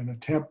was an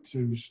attempt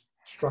to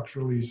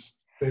structurally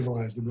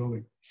stabilize the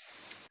building.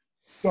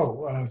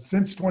 So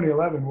since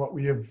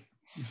 2011,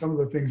 some of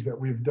the things that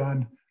we've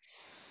done,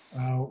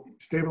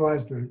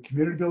 stabilized the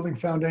community building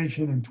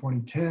foundation in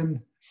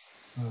 2010.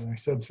 I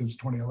said since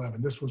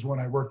 2011. This was one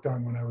I worked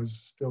on when I was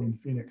still in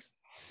Phoenix.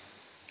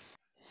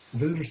 The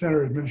Visitor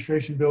Center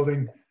Administration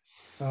Building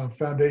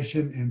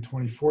foundation in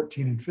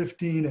 2014 and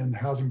 15, and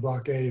Housing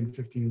Block A in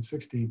 15 and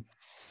 16.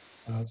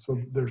 So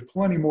there's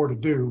plenty more to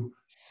do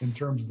in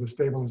terms of the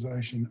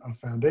stabilization of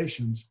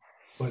foundations,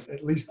 but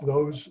at least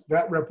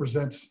that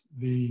represents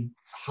the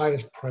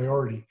highest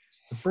priority.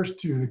 The first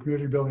two, the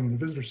community building and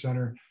the visitor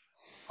center,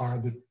 are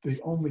the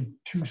only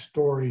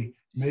two-story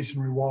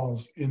masonry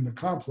walls in the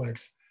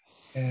complex,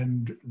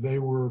 and they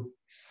were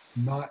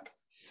not,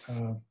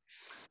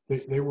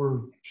 they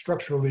were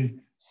structurally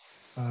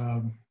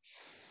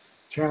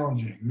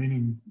challenging,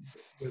 meaning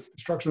the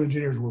structural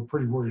engineers were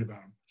pretty worried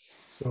about them.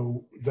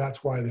 So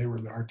that's why they were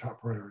our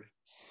top priority.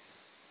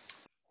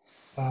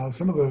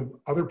 Some of the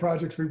other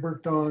projects we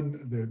worked on,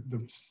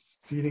 the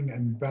seating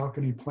and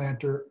balcony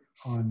planter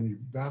on the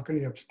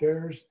balcony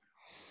upstairs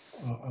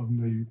of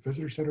the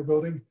visitor center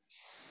building,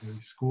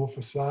 the school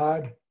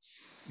facade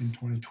in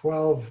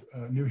 2012,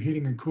 new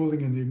heating and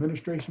cooling in the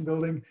administration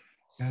building,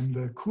 and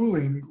the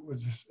cooling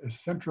was a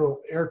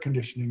central air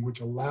conditioning, which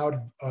allowed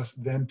us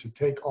then to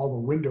take all the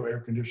window air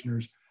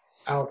conditioners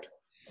out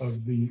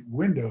of the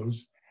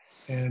windows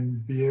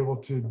and be able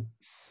to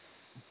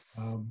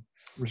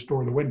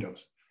restore the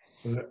windows.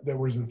 So there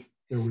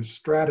was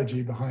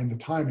strategy behind the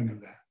timing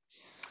of that.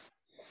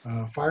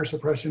 Fire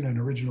suppression and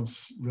original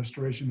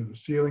restoration of the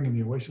ceiling in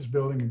the Oasis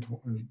building,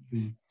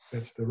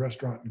 that's the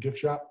restaurant and gift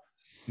shop,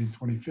 in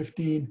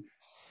 2015.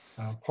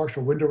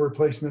 Partial window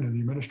replacement in the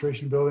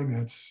administration building,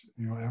 that's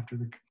after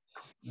the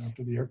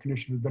air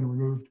conditioner has been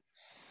removed,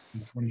 in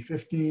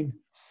 2015.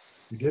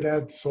 We did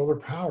add solar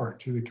power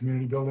to the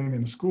community building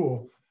and the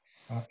school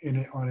on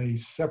an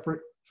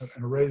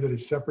array that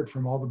is separate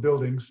from all the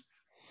buildings,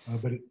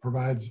 but it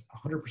provides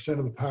 100%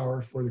 of the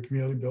power for the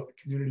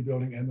community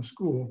building and the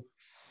school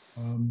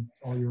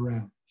all year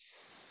round.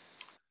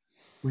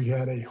 We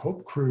had a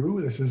HOPE crew.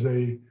 This is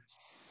a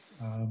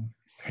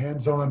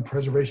hands-on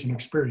preservation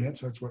experience.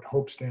 That's what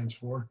HOPE stands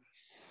for.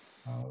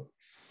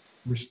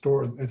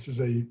 This is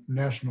a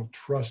National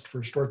Trust for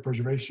Historic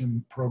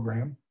Preservation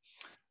program.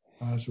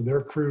 So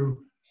their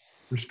crew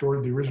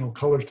restored the original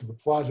colors to the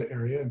plaza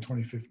area in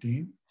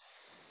 2015.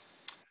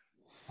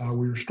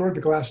 We restored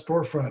the glass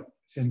storefront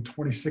in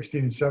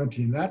 2016 and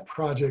 17. That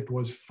project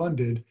was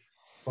funded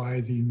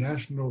by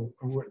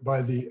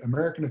the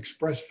American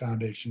Express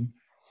Foundation.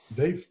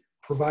 They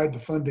provide the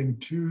funding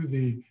to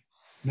the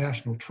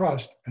National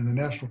Trust, and the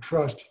National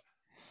Trust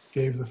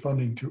gave the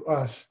funding to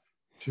us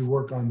to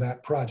work on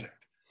that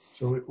project.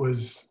 So it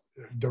was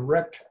a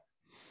direct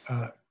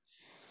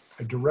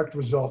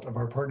result of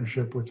our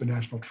partnership with the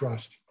National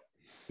Trust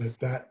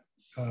that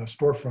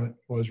storefront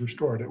was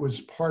restored. It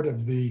was part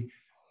of the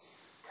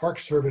Park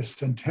Service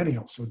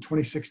Centennial. So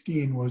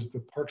 2016 was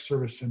the Park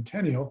Service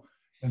Centennial,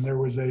 and there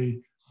was a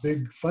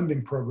big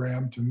funding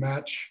program to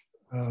match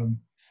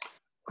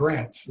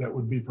grants that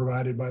would be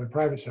provided by the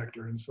private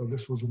sector. And so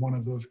this was one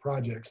of those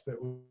projects that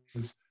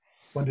was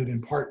funded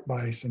in part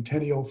by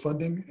Centennial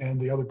funding and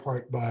the other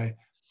part by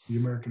the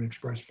American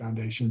Express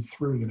Foundation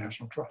through the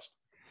National Trust.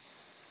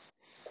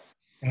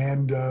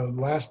 And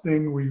last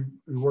thing we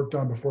worked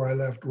on before I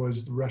left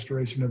was the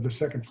restoration of the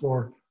second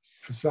floor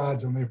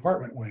facades on the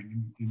apartment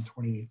wing in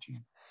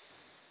 2018.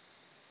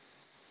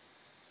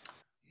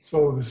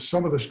 So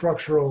some of the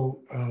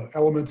structural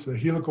elements, the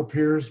helical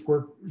piers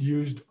were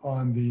used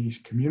on the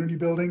community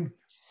building.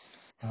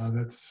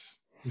 That's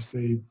just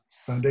a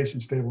foundation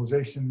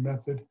stabilization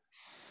method.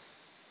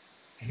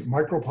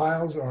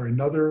 Micropiles are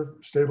another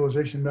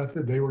stabilization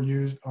method. They were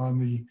used on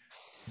the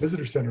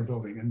visitor center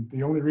building. And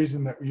the only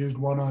reason that we used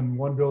one on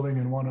one building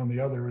and one on the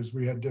other is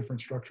we had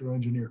different structural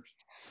engineers.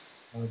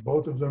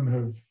 Both of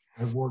them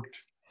have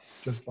worked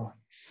just fine.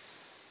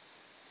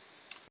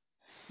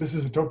 This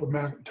is a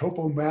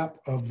topo map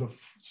of the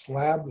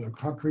slab, the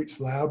concrete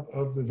slab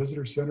of the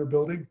visitor center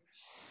building.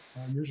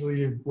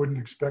 Usually you wouldn't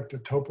expect a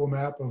topo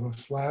map of a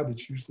slab.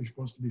 It's usually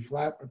supposed to be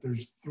flat, but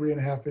there's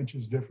 3.5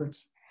 inches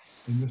difference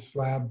in this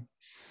slab.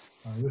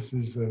 This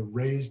is a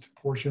raised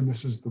portion.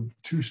 This is the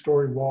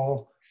 2-story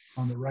wall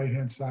on the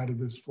right-hand side of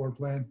this floor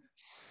plan.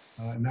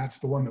 And that's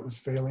the one that was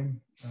failing,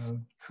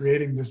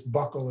 creating this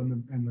buckle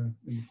in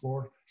the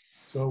floor.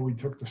 So we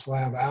took the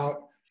slab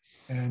out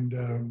and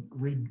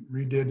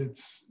redid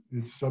its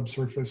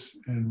subsurface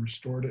and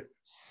restored it.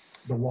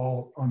 The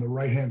wall on the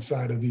right-hand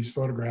side of these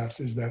photographs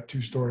is that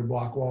 2-story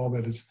block wall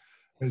that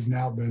has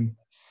now been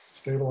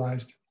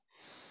stabilized.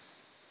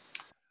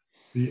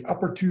 The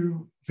upper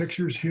 2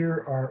 pictures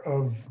here are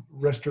of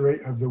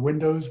the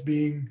windows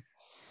being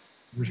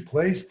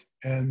replaced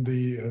and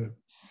the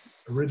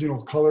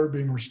original color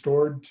being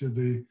restored to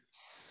the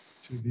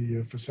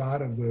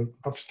facade of the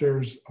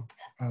upstairs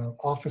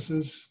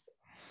offices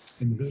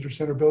in the visitor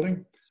center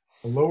building.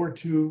 The lower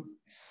 2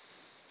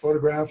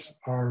 photographs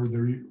are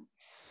the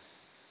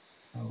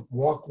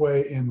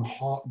walkway in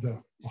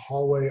the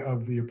hallway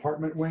of the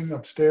apartment wing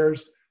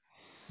upstairs.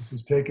 This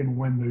is taken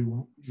when the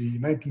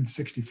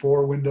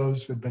 1964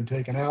 windows had been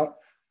taken out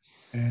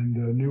and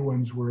the new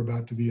ones were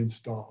about to be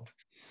installed.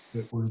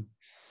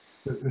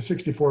 The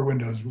 64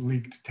 windows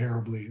leaked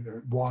terribly,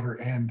 water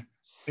and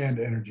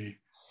energy.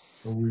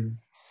 So we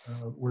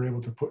were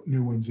able to put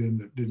new ones in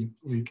that didn't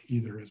leak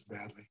either as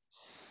badly.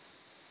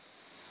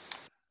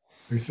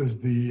 This is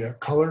the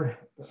color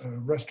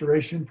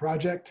restoration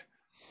project,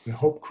 the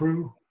Hope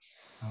crew.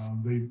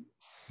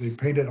 They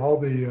painted all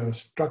the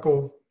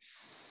stucco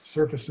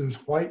surfaces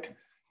white,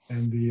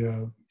 and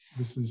there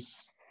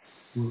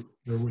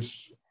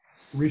was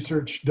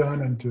research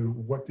done into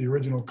what the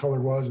original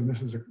color was, and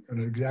this is an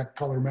exact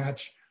color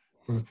match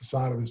for the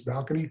facade of this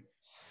balcony.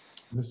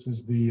 This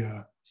is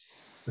the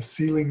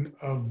ceiling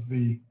of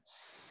the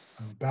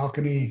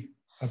balcony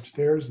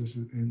upstairs. This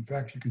is, in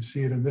fact, you can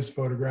see it in this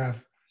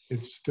photograph.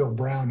 It's still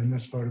brown in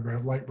this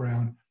photograph, light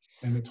brown,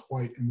 and it's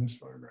white in this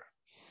photograph.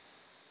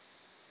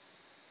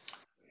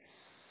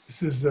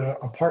 This is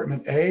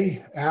apartment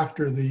A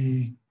after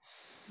the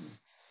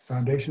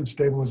foundation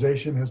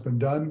stabilization has been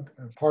done.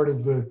 Part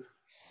of the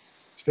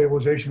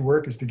stabilization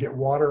work is to get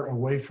water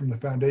away from the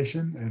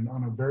foundation, and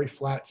on a very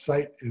flat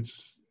site,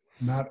 it's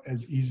not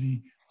as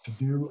easy to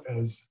do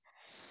as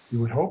you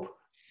would hope.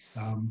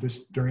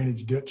 This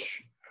drainage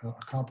ditch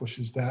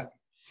accomplishes that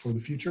for the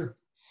future.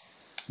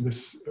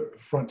 This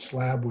front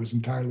slab was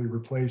entirely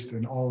replaced,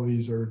 and all of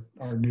these are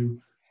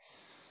new.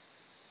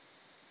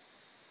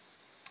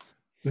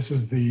 This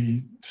is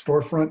the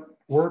storefront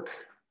work.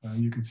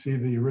 You can see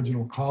the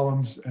original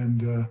columns,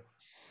 and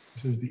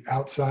this is the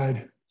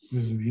outside.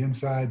 This is the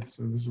inside.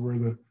 So this is where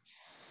the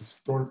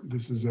store,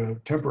 this is a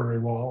temporary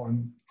wall,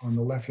 and on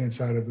the left-hand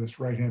side of this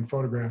right-hand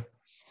photograph,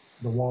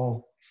 the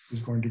wall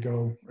is going to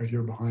go right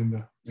here behind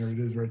there it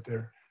is right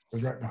there. It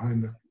goes right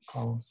behind the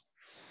columns.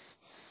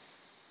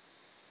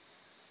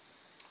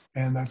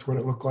 And that's what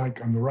it looked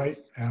like on the right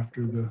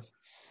after the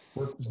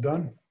work was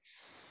done.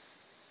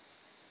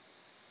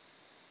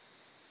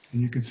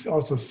 And you can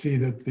also see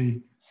that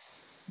the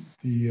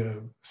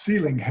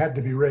ceiling had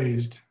to be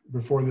raised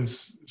before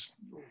this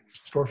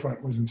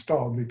storefront was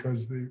installed,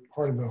 because the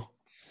part of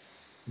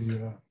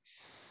the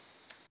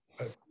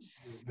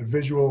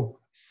visual,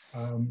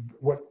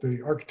 what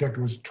the architect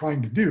was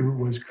trying to do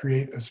was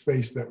create a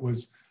space that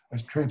was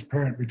as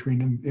transparent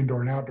between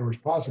indoor and outdoor as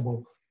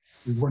possible.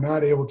 We were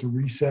not able to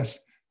recess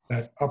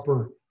that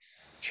upper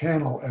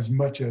channel as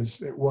much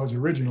as it was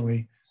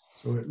originally,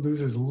 so it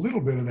loses a little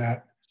bit of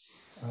that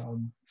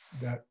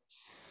that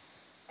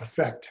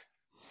effect,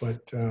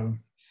 but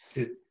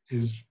it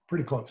is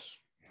pretty close.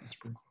 It's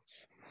pretty close.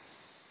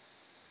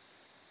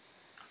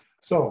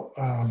 So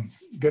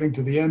getting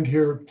to the end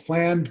here,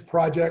 planned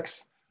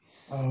projects.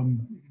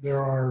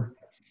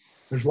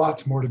 There's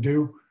lots more to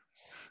do.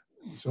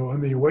 So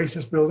in the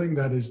Oasis building,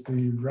 that is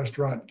the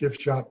restaurant,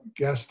 gift shop,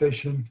 gas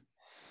station,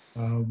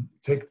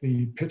 take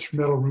the pitched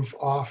metal roof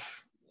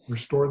off,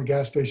 restore the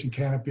gas station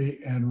canopy,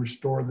 and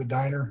restore the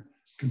diner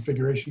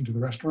configuration to the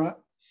restaurant.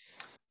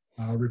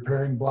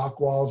 Repairing block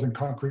walls and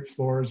concrete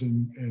floors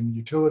and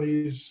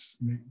utilities.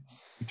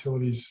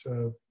 Utilities,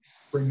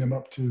 bring them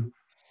up to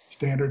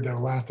standard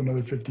that'll last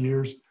another 50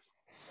 years.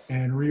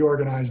 And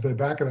reorganize the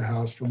back of the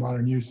house for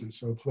modern uses.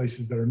 So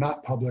places that are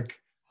not public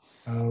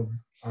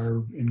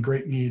are in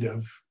great need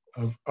of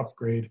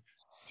upgrade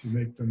to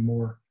make them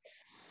more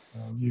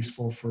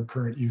useful for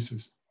current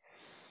uses.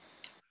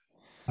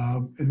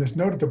 And this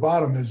note at the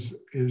bottom is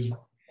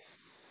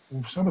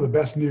some of the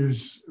best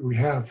news we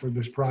have for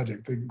this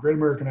project. The Great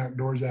American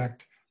Outdoors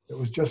Act that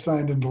was just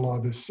signed into law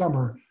this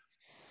summer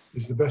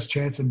is the best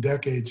chance in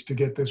decades to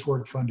get this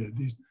work funded.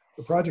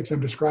 The projects I'm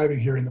describing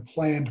here in the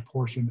planned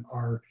portion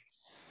are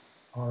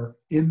are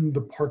in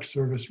the Park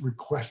Service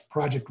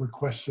project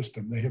request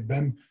system. They have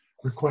been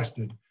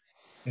requested,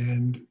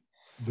 and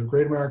the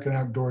Great American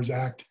Outdoors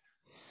Act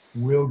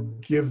will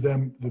give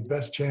them the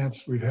best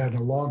chance we've had in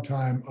a long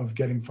time of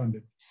getting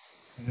funded.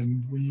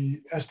 And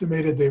we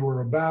estimated they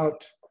were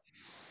about,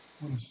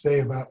 I want to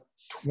say about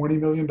 $20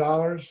 million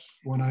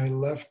when I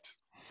left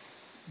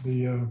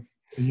a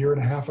year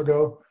and a half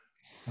ago.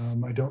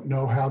 I don't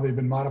know how they've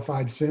been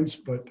modified since,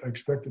 but I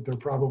expect that they're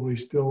probably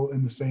still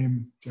in the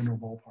same general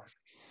ballpark.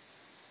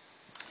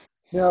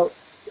 Now,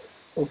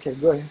 okay,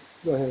 go ahead.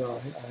 Go ahead. I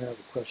have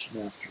a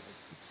question after you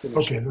finish.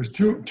 Okay, there's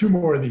two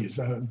more of these.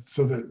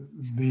 So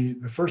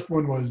the first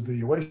one was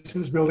the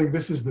Oasis building.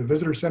 This is the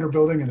visitor center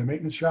building and the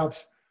maintenance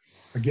shops.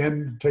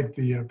 Again, take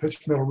the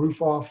pitched metal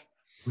roof off,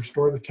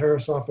 restore the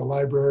terrace off the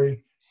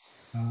library,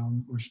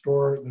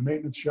 restore the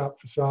maintenance shop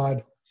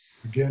facade,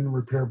 again,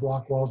 repair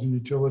block walls and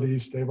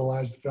utilities,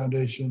 stabilize the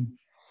foundation,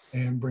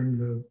 and bring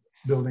the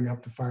building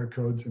up to fire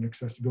codes and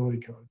accessibility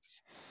codes.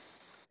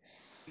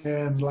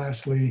 And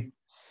lastly,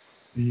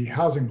 the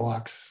housing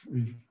blocks.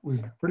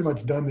 We've pretty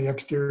much done the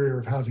exterior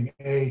of housing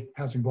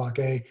block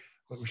A,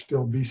 but we're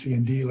still B, C,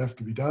 and D left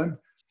to be done.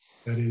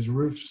 That is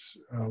roofs,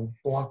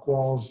 block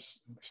walls,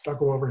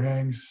 stucco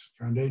overhangs,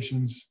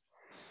 foundations,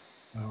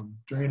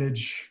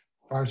 drainage,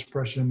 fire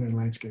suppression, and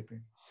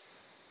landscaping.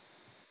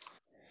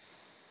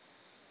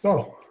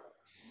 So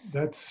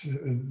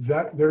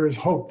there is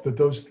hope that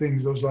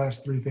those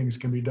last three things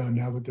can be done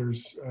now that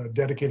there's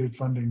dedicated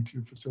funding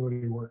to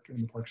facility work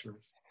in the Park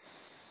Service.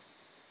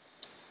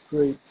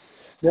 Great.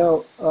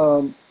 Now,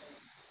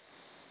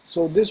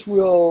 so this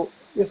will,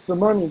 if the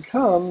money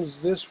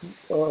comes, this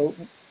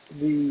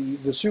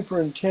the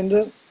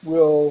superintendent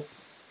will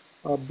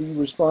be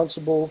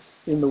responsible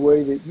in the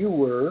way that you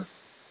were.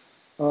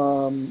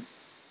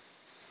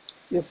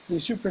 If the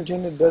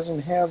superintendent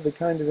doesn't have the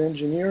kind of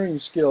engineering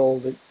skill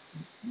that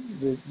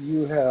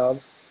you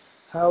have,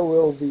 how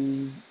will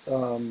the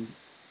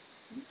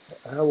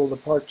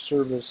Park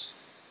Service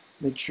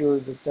make sure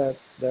that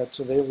that's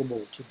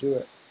available to do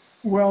it?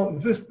 Well,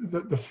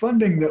 the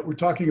funding that we're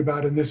talking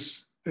about in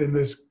this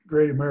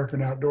Great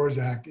American Outdoors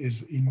Act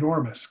is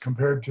enormous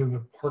compared to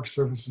the Park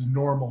Service's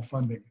normal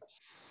funding.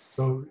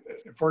 So,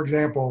 for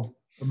example,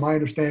 my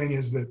understanding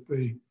is that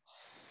the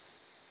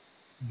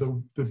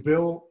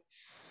bill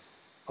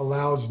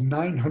allows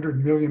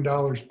 $900 million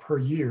per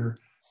year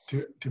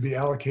to be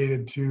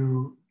allocated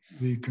to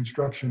the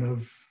construction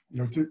of,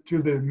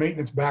 to the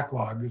maintenance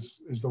backlog is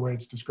the way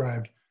it's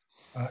described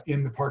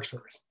in the Park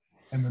Service.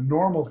 And the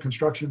normal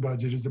construction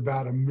budget is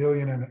about $150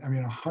 million,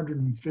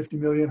 160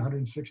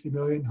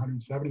 million,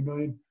 170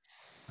 million.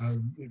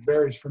 It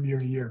varies from year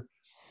to year.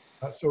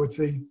 So it's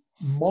a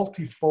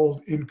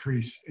multi-fold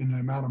increase in the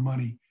amount of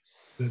money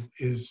that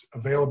is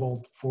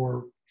available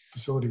for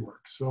facility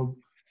work. So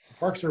the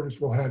Park Service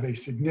will have a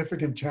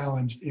significant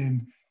challenge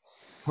in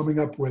coming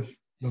up with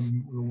the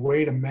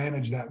way to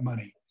manage that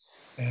money.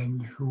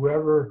 And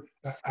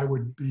I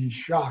would be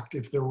shocked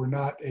if there were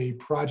not a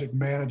project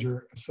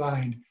manager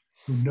assigned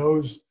who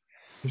knows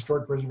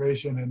historic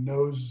preservation and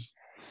knows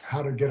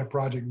how to get a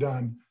project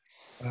done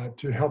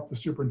to help the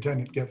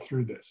superintendent get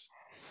through this.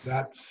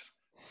 That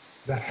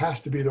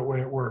has to be the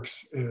way it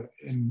works,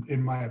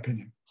 in my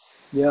opinion.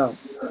 Yeah.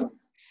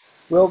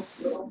 Well,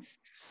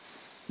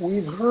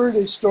 we've heard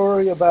a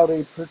story about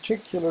a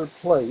particular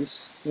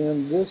place,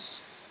 and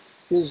this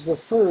is the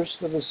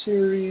first of a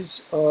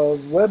series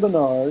of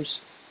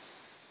webinars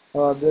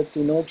that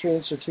the Neutra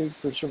Institute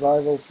for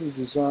Survival Through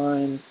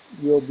Design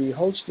will be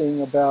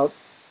hosting about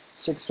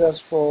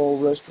successful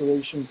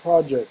restoration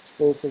projects,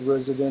 both of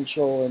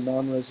residential and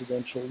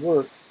non-residential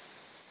work.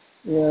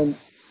 And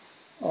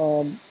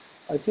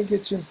I think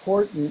it's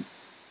important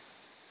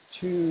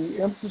to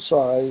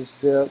emphasize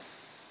that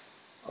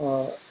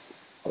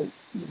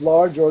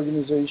large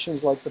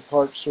organizations like the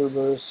Park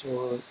Service,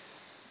 or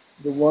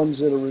the ones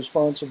that are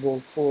responsible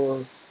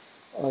for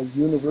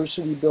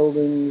university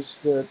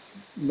buildings that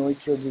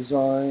Neutra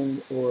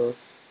designed, or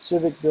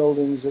civic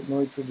buildings that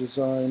Neutra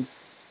designed,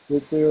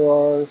 that there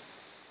are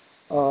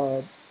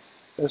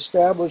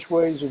established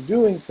ways of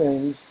doing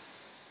things,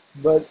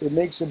 but it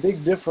makes a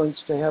big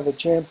difference to have a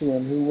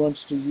champion who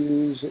wants to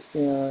use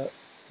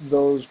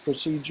those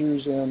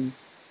procedures and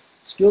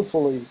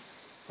skillfully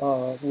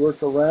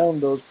work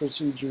around those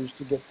procedures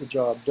to get the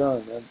job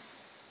done.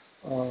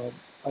 And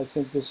I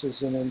think this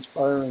is an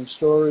inspiring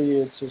story.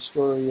 It's a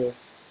story of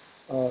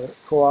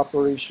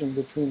cooperation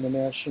between the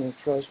National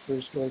Trust for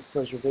Historic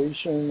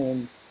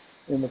Preservation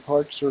and the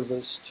Park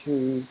Service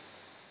to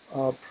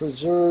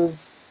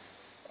preserve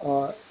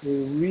a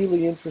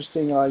really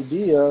interesting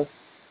idea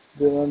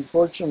that,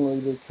 unfortunately,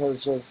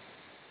 because of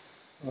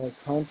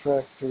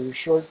contractor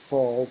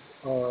shortfall,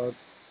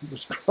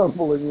 was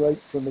crumbling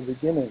right from the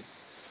beginning.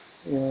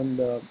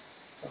 And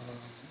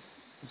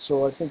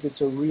so I think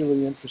it's a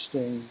really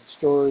interesting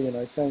story, and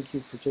I thank you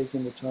for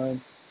taking the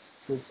time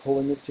for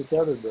pulling it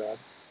together, Brad.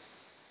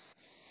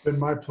 It's been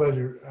my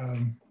pleasure,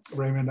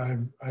 Raymond.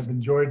 I've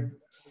enjoyed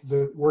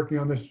working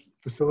on this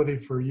facility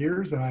for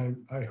years, and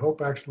I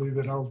hope actually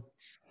that I'll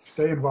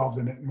stay involved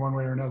in it in one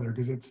way or another,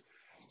 because it's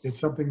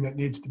something that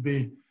needs to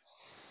be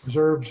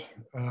preserved,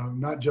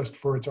 not just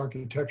for its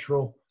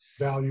architectural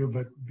value,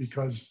 but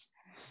because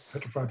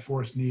petrified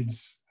forest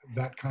needs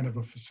that kind of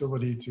a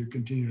facility to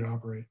continue to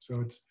operate.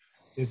 So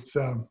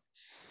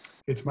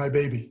it's my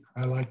baby.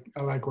 I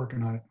like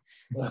working on it.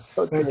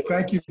 Okay.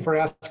 Thank you for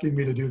asking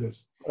me to do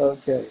this.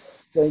 Okay.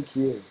 Thank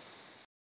you.